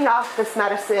you coming off this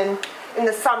medicine in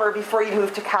the summer before you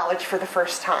move to college for the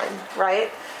first time, right?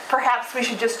 Perhaps we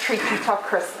should just treat you till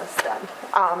Christmas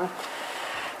then.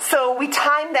 So we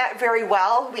time that very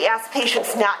well. We ask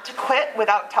patients not to quit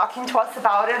without talking to us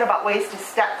about it, about ways to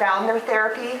step down their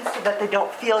therapy so that they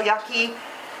don't feel yucky,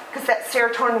 because that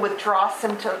serotonin withdrawal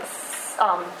symptoms,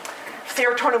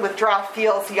 serotonin withdrawal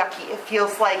feels yucky. It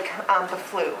feels like the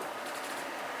flu.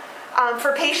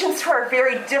 For patients who are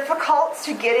very difficult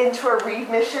to get into a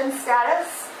remission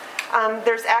status,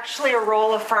 there's actually a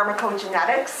role of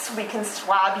pharmacogenetics. We can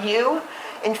swab you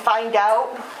and find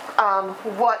out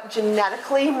what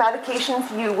genetically medications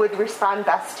you would respond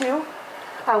best to.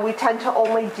 We tend to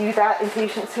only do that in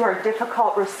patients who are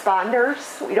difficult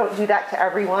responders. We don't do that to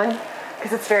everyone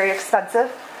because it's very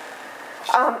expensive.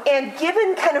 And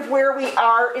given kind of where we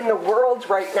are in the world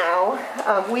right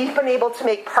now, we've been able to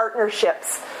make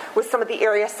partnerships with some of the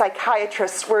area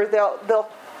psychiatrists where they'll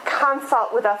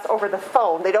consult with us over the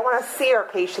phone. They don't want to see our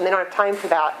patient. They don't have time for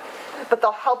that. But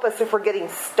they'll help us if we're getting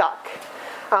stuck.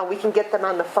 We can get them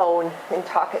on the phone and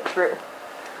talk it through.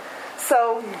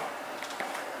 So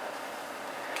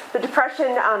the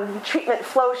depression treatment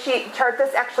flow sheet chart,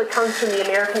 this actually comes from the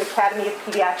American Academy of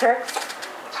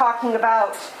Pediatrics, talking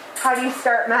about how do you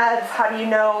start meds, how do you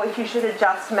know if you should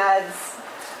adjust meds,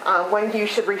 when you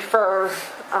should refer,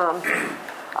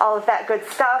 all of that good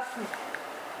stuff.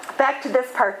 Back to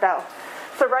this part though.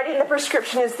 So writing the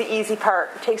prescription is the easy part.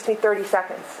 It takes me 30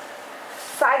 seconds.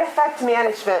 Side effect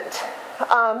management.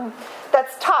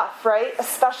 That's tough, right?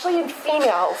 Especially in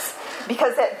females,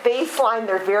 because at baseline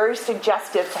they're very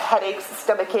suggestive to headaches,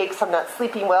 stomach aches, I'm not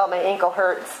sleeping well, my ankle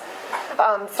hurts.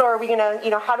 So are we going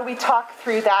to, how do we talk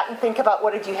through that and think about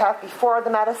what did you have before the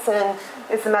medicine?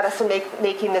 Is the medicine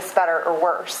making this better or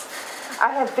worse? I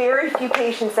have very few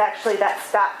patients actually that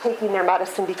stop taking their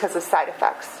medicine because of side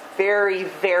effects. Very,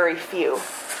 very few.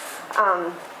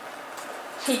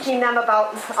 Teaching them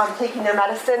about taking their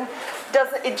medicine,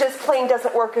 it just plain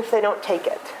doesn't work if they don't take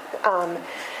it.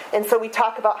 And so we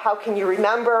talk about how can you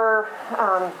remember,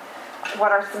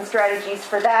 what are some strategies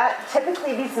for that.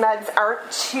 Typically these meds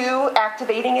aren't too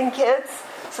activating in kids,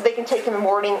 so they can take them in the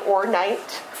morning or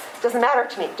night. Doesn't matter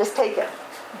to me, just take it.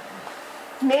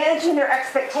 Managing their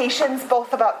expectations,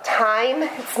 both about time.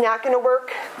 It's not going to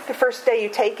work the first day you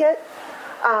take it.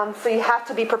 So you have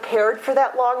to be prepared for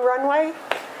that long runway.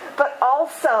 But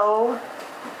also,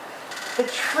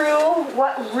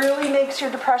 what really makes your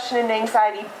depression and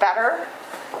anxiety better,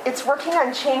 it's working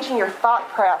on changing your thought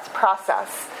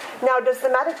process. Now, does the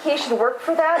medication work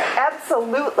for that?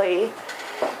 Absolutely.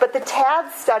 But the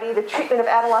TAD study, the Treatment of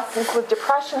Adolescents with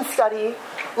Depression study,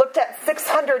 looked at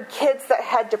 600 kids that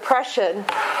had depression,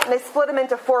 and they split them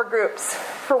into 4 groups.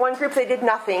 For one group, they did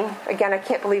nothing. Again, I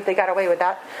can't believe they got away with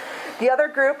that. The other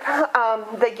group,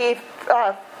 they gave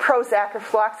Prozac or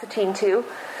fluoxetine to.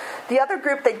 The other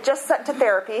group, they just sent to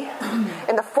therapy.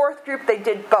 And the 4th group, they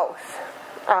did both,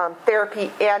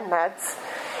 therapy and meds.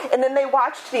 And then they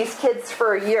watched these kids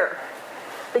for a year.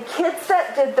 The kids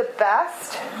that did the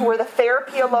best were the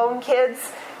therapy alone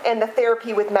kids and the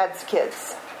therapy with meds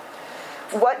kids.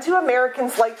 What do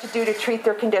Americans like to do to treat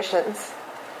their conditions?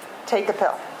 Take a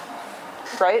pill,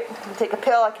 right? Take a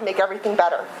pill, I can make everything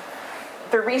better.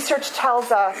 The research tells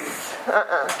us,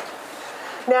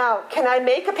 Now, can I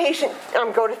make a patient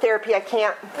go to therapy? I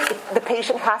can't. The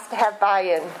patient has to have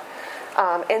buy-in.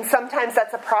 And sometimes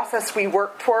that's a process we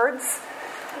work towards.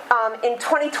 In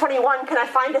 2021, can I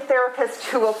find a therapist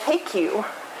who will take you?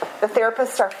 The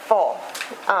therapists are full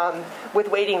with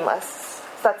waiting lists.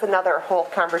 So that's another whole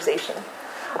conversation.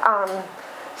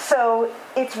 So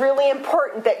it's really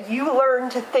important that you learn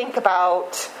to think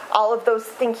about all of those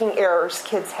thinking errors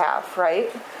kids have,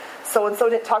 right? So-and-so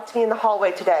didn't talk to me in the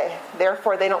hallway today.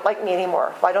 Therefore, they don't like me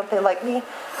anymore. Why don't they like me?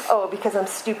 Oh, because I'm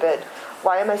stupid.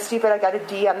 Why am I stupid? I got a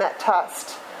D on that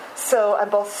test. So I'm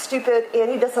both stupid and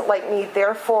he doesn't like me.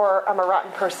 Therefore, I'm a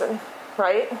rotten person,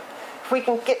 right? If we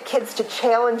can get kids to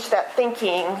challenge that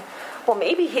thinking, Well,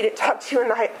 maybe he didn't talk to you in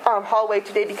the hallway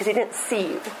today because he didn't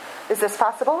see you. Is this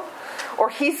possible? Or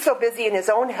he's so busy in his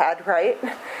own head, right?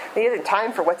 He isn't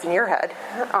time for what's in your head.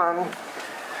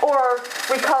 Or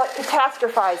we call it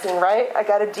catastrophizing, right? I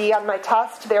got a D on my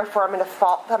test, therefore I'm going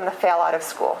to fail out of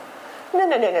school.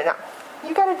 No.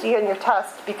 You got a D on your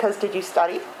test because did you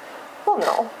study? Well,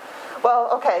 no.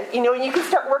 Well, okay, and you can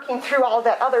start working through all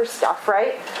that other stuff,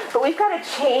 right? But we've got to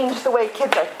change the way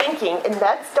kids are thinking, and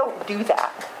meds don't do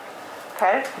that,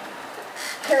 okay?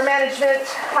 Care management,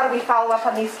 how do we follow up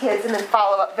on these kids? And then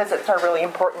follow-up visits are really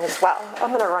important as well. I'm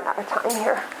going to run out of time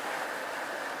here.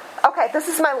 Okay, this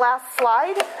is my last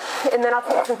slide, and then I'll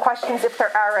take some questions if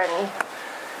there are any.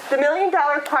 The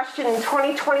million-dollar question in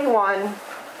 2021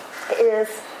 is,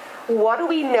 what do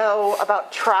we know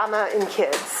about trauma in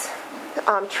kids?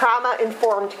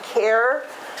 Trauma-informed care.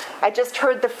 I just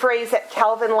heard the phrase at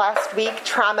Calvin last week,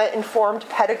 trauma-informed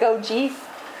pedagogy,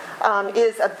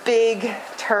 is a big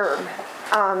term.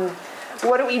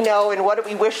 What do we know and what do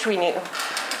we wish we knew?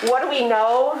 What do we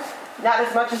know? Not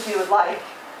as much as we would like.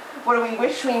 What do we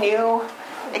wish we knew?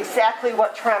 Exactly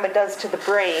what trauma does to the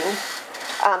brain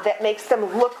that makes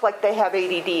them look like they have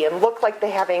ADD and look like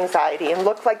they have anxiety and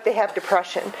look like they have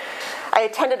depression. I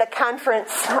attended a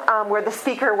conference where the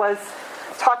speaker was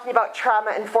talking about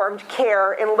trauma-informed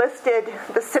care and listed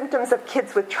the symptoms of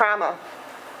kids with trauma.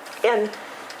 And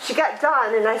she got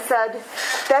done, and I said,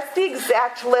 that's the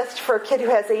exact list for a kid who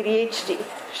has ADHD.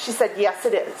 She said, yes,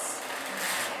 it is.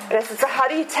 And I said, so how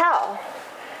do you tell?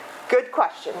 Good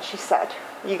question, she said.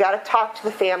 You got to talk to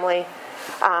the family,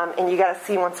 and you got to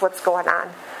see what's going on.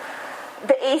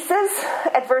 The ACEs,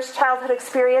 Adverse Childhood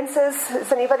Experiences,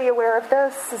 is anybody aware of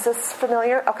this? Is this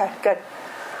familiar? Okay, good.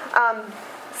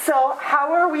 So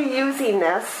how are we using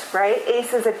this, right?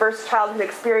 ACEs, Adverse Childhood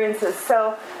Experiences.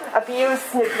 So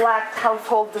abuse, neglect,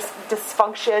 household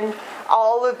dysfunction,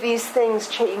 all of these things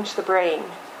change the brain.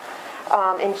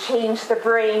 And change the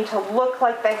brain to look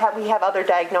like we have other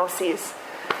diagnoses.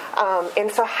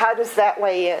 And so how does that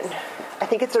weigh in? I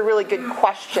think it's a really good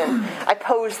question. I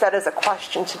pose that as a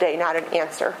question today, not an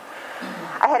answer.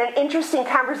 I had an interesting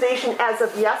conversation as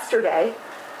of yesterday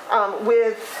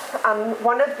with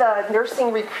one of the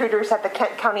nursing recruiters at the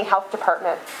Kent County Health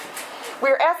Department. We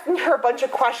were asking her a bunch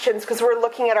of questions because we're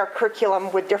looking at our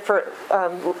curriculum with different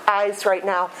eyes right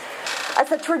now. I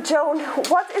said to her, Joan,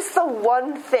 what is the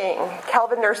one thing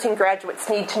Calvin nursing graduates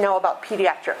need to know about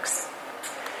pediatrics?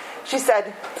 She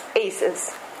said,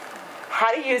 ACEs.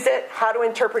 How to use it, how to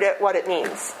interpret it, what it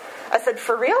means. I said,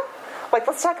 for real? Like,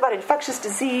 let's talk about infectious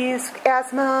disease,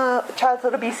 asthma,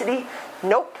 childhood obesity.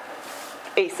 Nope.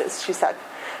 ACEs, she said.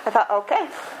 I thought, okay,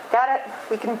 got it.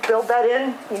 We can build that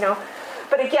in,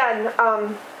 But again,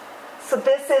 so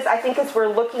this is, I think as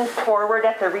we're looking forward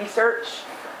at the research,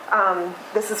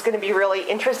 this is going to be really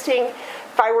interesting.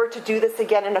 If I were to do this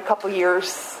again in a couple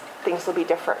years, things will be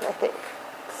different, I think.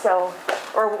 So,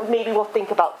 or maybe we'll think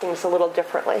about things a little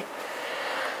differently.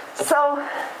 So,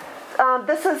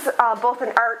 this is both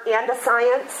an art and a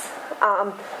science.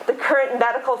 The current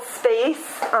medical space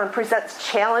presents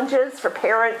challenges for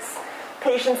parents,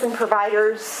 patients, and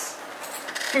providers.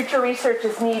 Future research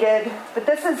is needed. But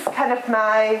this is kind of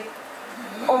my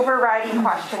overriding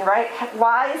question, right?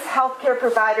 Why is healthcare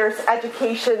providers,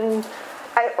 education,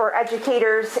 or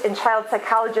educators and child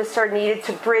psychologists are needed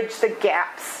to bridge the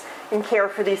gaps in care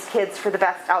for these kids for the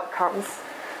best outcomes?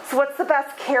 So what's the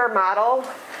best care model?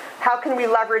 How can we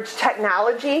leverage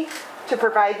technology to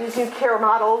provide these new care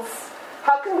models?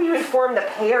 How can we reform the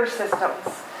payer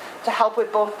systems to help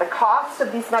with both the cost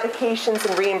of these medications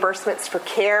and reimbursements for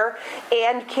care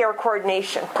and care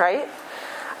coordination, right?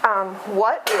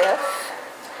 What if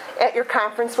at your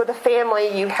conference with a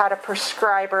family you had a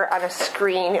prescriber on a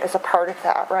screen as a part of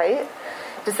that, right?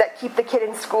 Does that keep the kid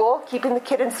in school? Keeping the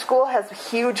kid in school has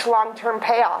huge long-term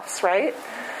payoffs, right?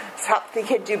 So help the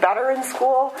kid do better in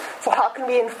school. So how can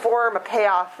we inform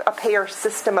a payer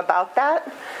system about that?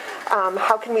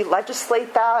 How can we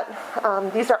legislate that?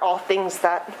 These are all things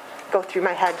that go through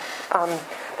my head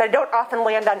that I don't often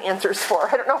land on answers for.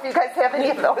 I don't know if you guys have any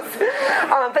of those.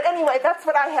 But anyway, that's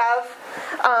what I have.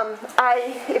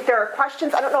 If there are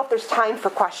questions, I don't know if there's time for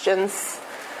questions.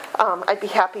 I'd be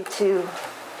happy to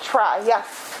try. Yes?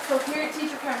 So parent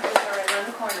teacher conference are right around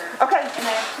the corner. Okay. And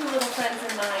I have two little friends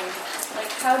in mind. Like,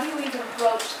 how do you even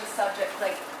broach the subject?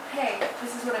 Like, hey,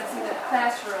 this is what I'm seeing in the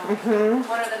classroom. Mm-hmm.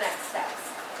 What are the next steps?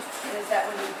 And is that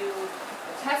when you do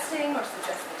the testing or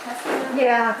suggest the testing?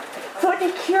 Yeah. So I'd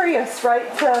be curious, right,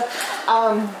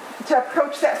 to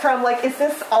approach that from, like, is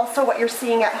this also what you're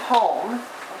seeing at home?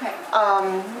 Okay.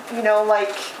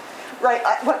 Like, right,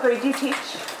 what grade do you teach?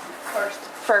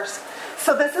 First.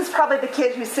 So this is probably the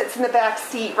kid who sits in the back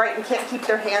seat, right, and can't keep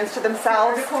their hands to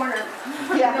themselves. Corner.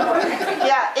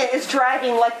 Yeah, and is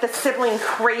driving like the sibling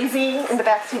crazy in the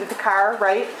back seat of the car,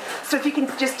 right? So if you can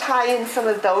just tie in some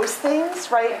of those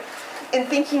things, right? And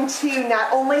thinking too,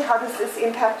 not only how does this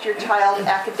impact your child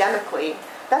academically,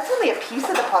 that's only a piece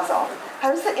of the puzzle. How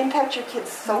does it impact your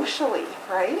kids socially,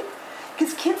 right?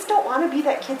 Because kids don't want to be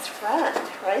that kid's friend,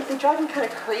 right? They drive them kind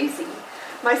of crazy.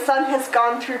 My son has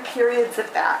gone through periods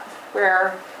of that,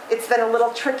 where it's been a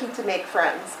little tricky to make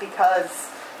friends because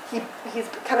he's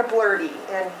kind of blurty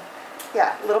and,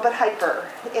 a little bit hyper.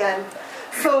 And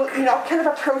so, kind of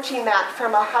approaching that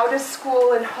from a how does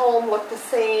school and home look the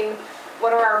same?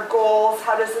 What are our goals?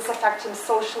 How does this affect him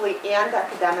socially and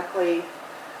academically?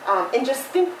 And just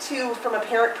think, too, from a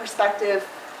parent perspective,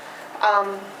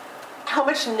 how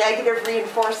much negative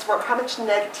reinforcement, how much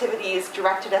negativity is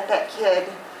directed at that kid.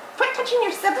 Quit touching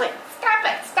your sibling.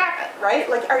 Stop it, right?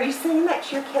 Like, are you saying that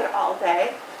to your kid all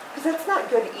day? Because that's not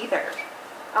good either.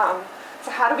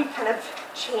 So how do we kind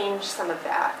of change some of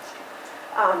that?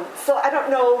 So I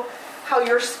don't know how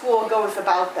your school goes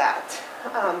about that.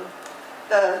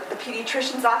 The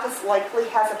pediatrician's office likely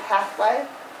has a pathway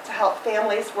to help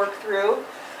families work through.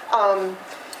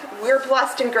 We're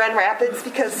blessed in Grand Rapids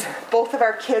because both of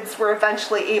our kids were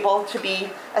eventually able to be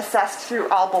assessed through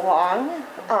All Belong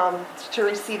to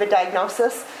receive a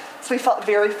diagnosis. So we felt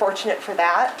very fortunate for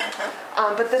that.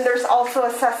 But then there's also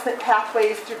assessment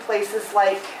pathways through places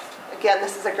like, again,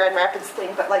 this is a Grand Rapids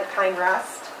thing, but like Pine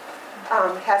Rest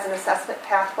has an assessment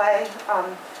pathway.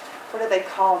 What do they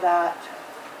call that?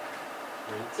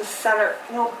 It's a center.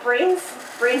 Brains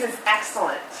is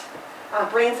excellent.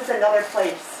 Brains is another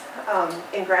place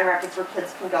in Grand Rapids where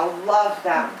kids can go. Love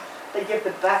them. They give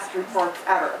the best reports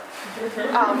ever.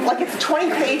 Like it's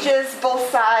 20 pages, both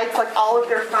sides, like all of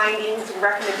their findings and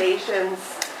recommendations.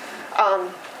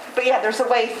 But there's a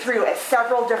way through at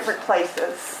several different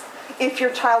places. If your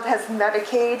child has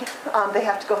Medicaid, they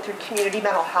have to go through community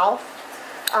mental health,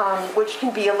 which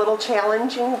can be a little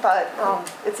challenging, but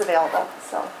it's available.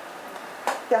 So,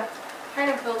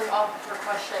 Kind of building off of her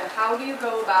question, how do you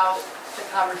go about the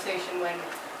conversation when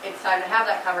it's time to have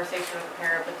that conversation with the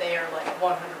parent, but they are like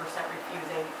 100%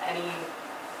 refusing any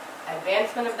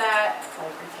advancement of that,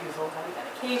 like refusal of any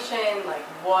medication, like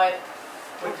what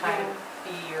would kind of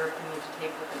be your opinion to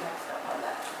take with the next step on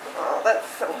that? Oh, that's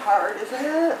so hard, isn't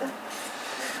it?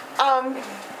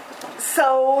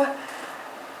 So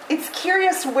it's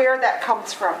curious where that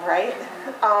comes from, right?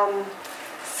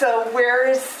 So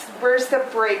where's the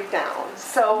breakdown?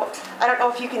 So I don't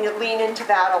know if you can lean into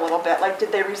that a little bit. Like,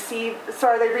 did they receive? So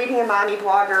are they reading a mommy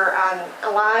blogger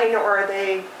online, or are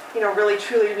they, really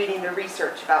truly reading the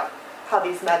research about how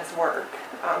these meds work?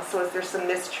 So is there some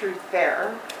mistruth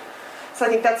there? So I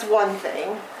think that's one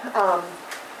thing.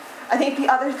 I think the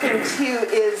other thing too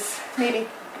is maybe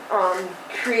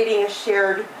creating a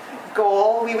shared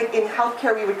goal. In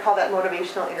healthcare we would call that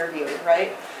motivational interviewing,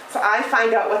 right? So I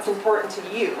find out what's important to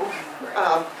you,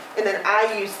 and then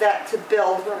I use that to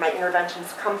build where my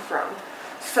interventions come from.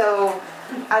 So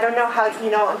I don't know how,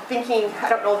 I'm thinking, I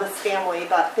don't know this family,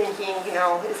 but thinking,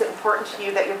 is it important to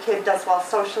you that your kid does well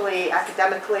socially,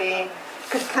 academically?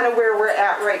 Because kind of where we're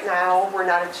at right now, we're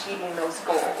not achieving those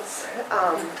goals.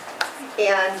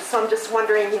 And so I'm just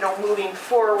wondering, moving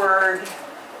forward,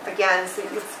 again, so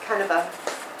it's kind of a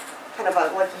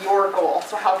like your goal.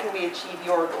 So how can we achieve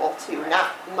your goal too? Not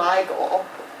my goal,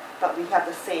 but we have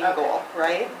the same goal,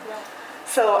 right? Yeah.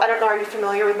 So I don't know, are you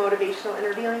familiar with motivational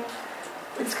interviewing?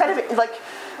 It's kind of like,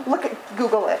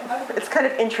 Google it. It's kind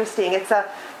of interesting. It's a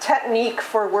technique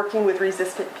for working with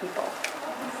resistant people.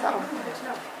 So,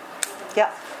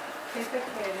 yeah. If the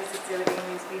kid is exhibiting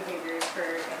these behaviors for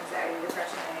anxiety,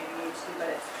 depression, and ADHD, but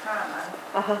it's trauma,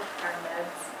 are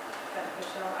meds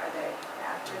beneficial? Are they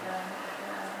after them?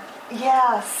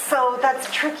 Yeah, so that's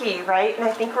tricky, right? And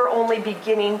I think we're only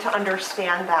beginning to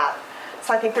understand that.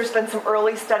 So I think there's been some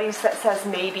early studies that says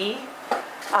maybe.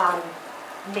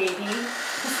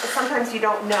 Sometimes you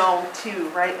don't know, too,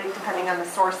 right? Like, depending on the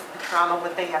source of the trauma,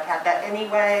 would they have had that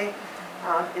anyway?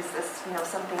 Is this,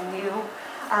 something new?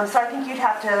 So I think you'd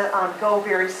have to go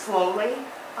very slowly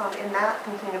in that,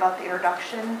 thinking about the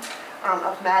introduction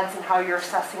of meds and how you're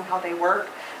assessing how they work,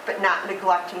 but not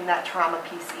neglecting that trauma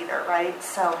piece either, right?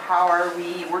 So how are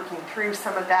we working through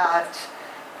some of that,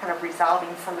 kind of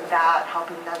resolving some of that,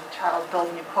 helping the child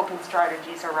build new coping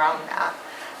strategies around that?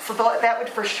 So that would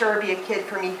for sure be a kid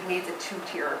for me who needs a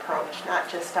two-tier approach, not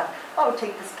just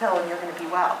take this pill and you're going to be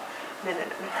well. No.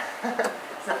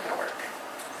 It's not going to work.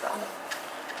 So.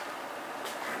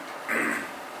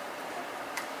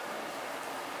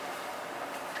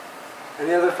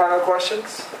 Any other final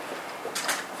questions?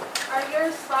 Are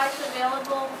your slides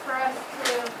available for us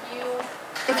to view?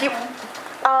 If you,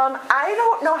 I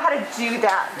don't know how to do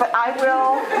that, but I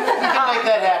will. You can make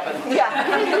that happen. Yeah.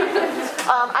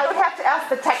 I would have to ask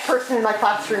the tech person in my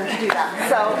classroom to do that.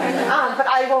 So, but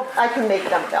I can make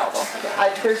them available.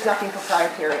 There's nothing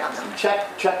proprietary on them.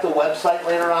 Check the website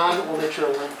later on. We'll make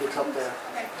sure a link gets up there.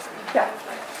 Yeah.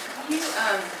 Do you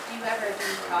ever do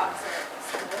talks at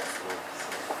schools?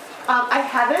 I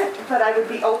haven't, but I would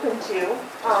be open to.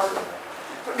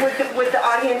 Would the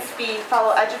audience be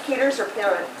fellow educators or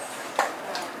parents?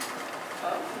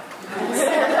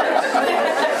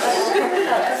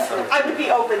 I would be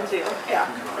open to, yeah.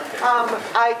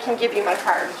 I can give you my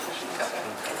card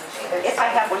if I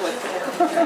have one with me.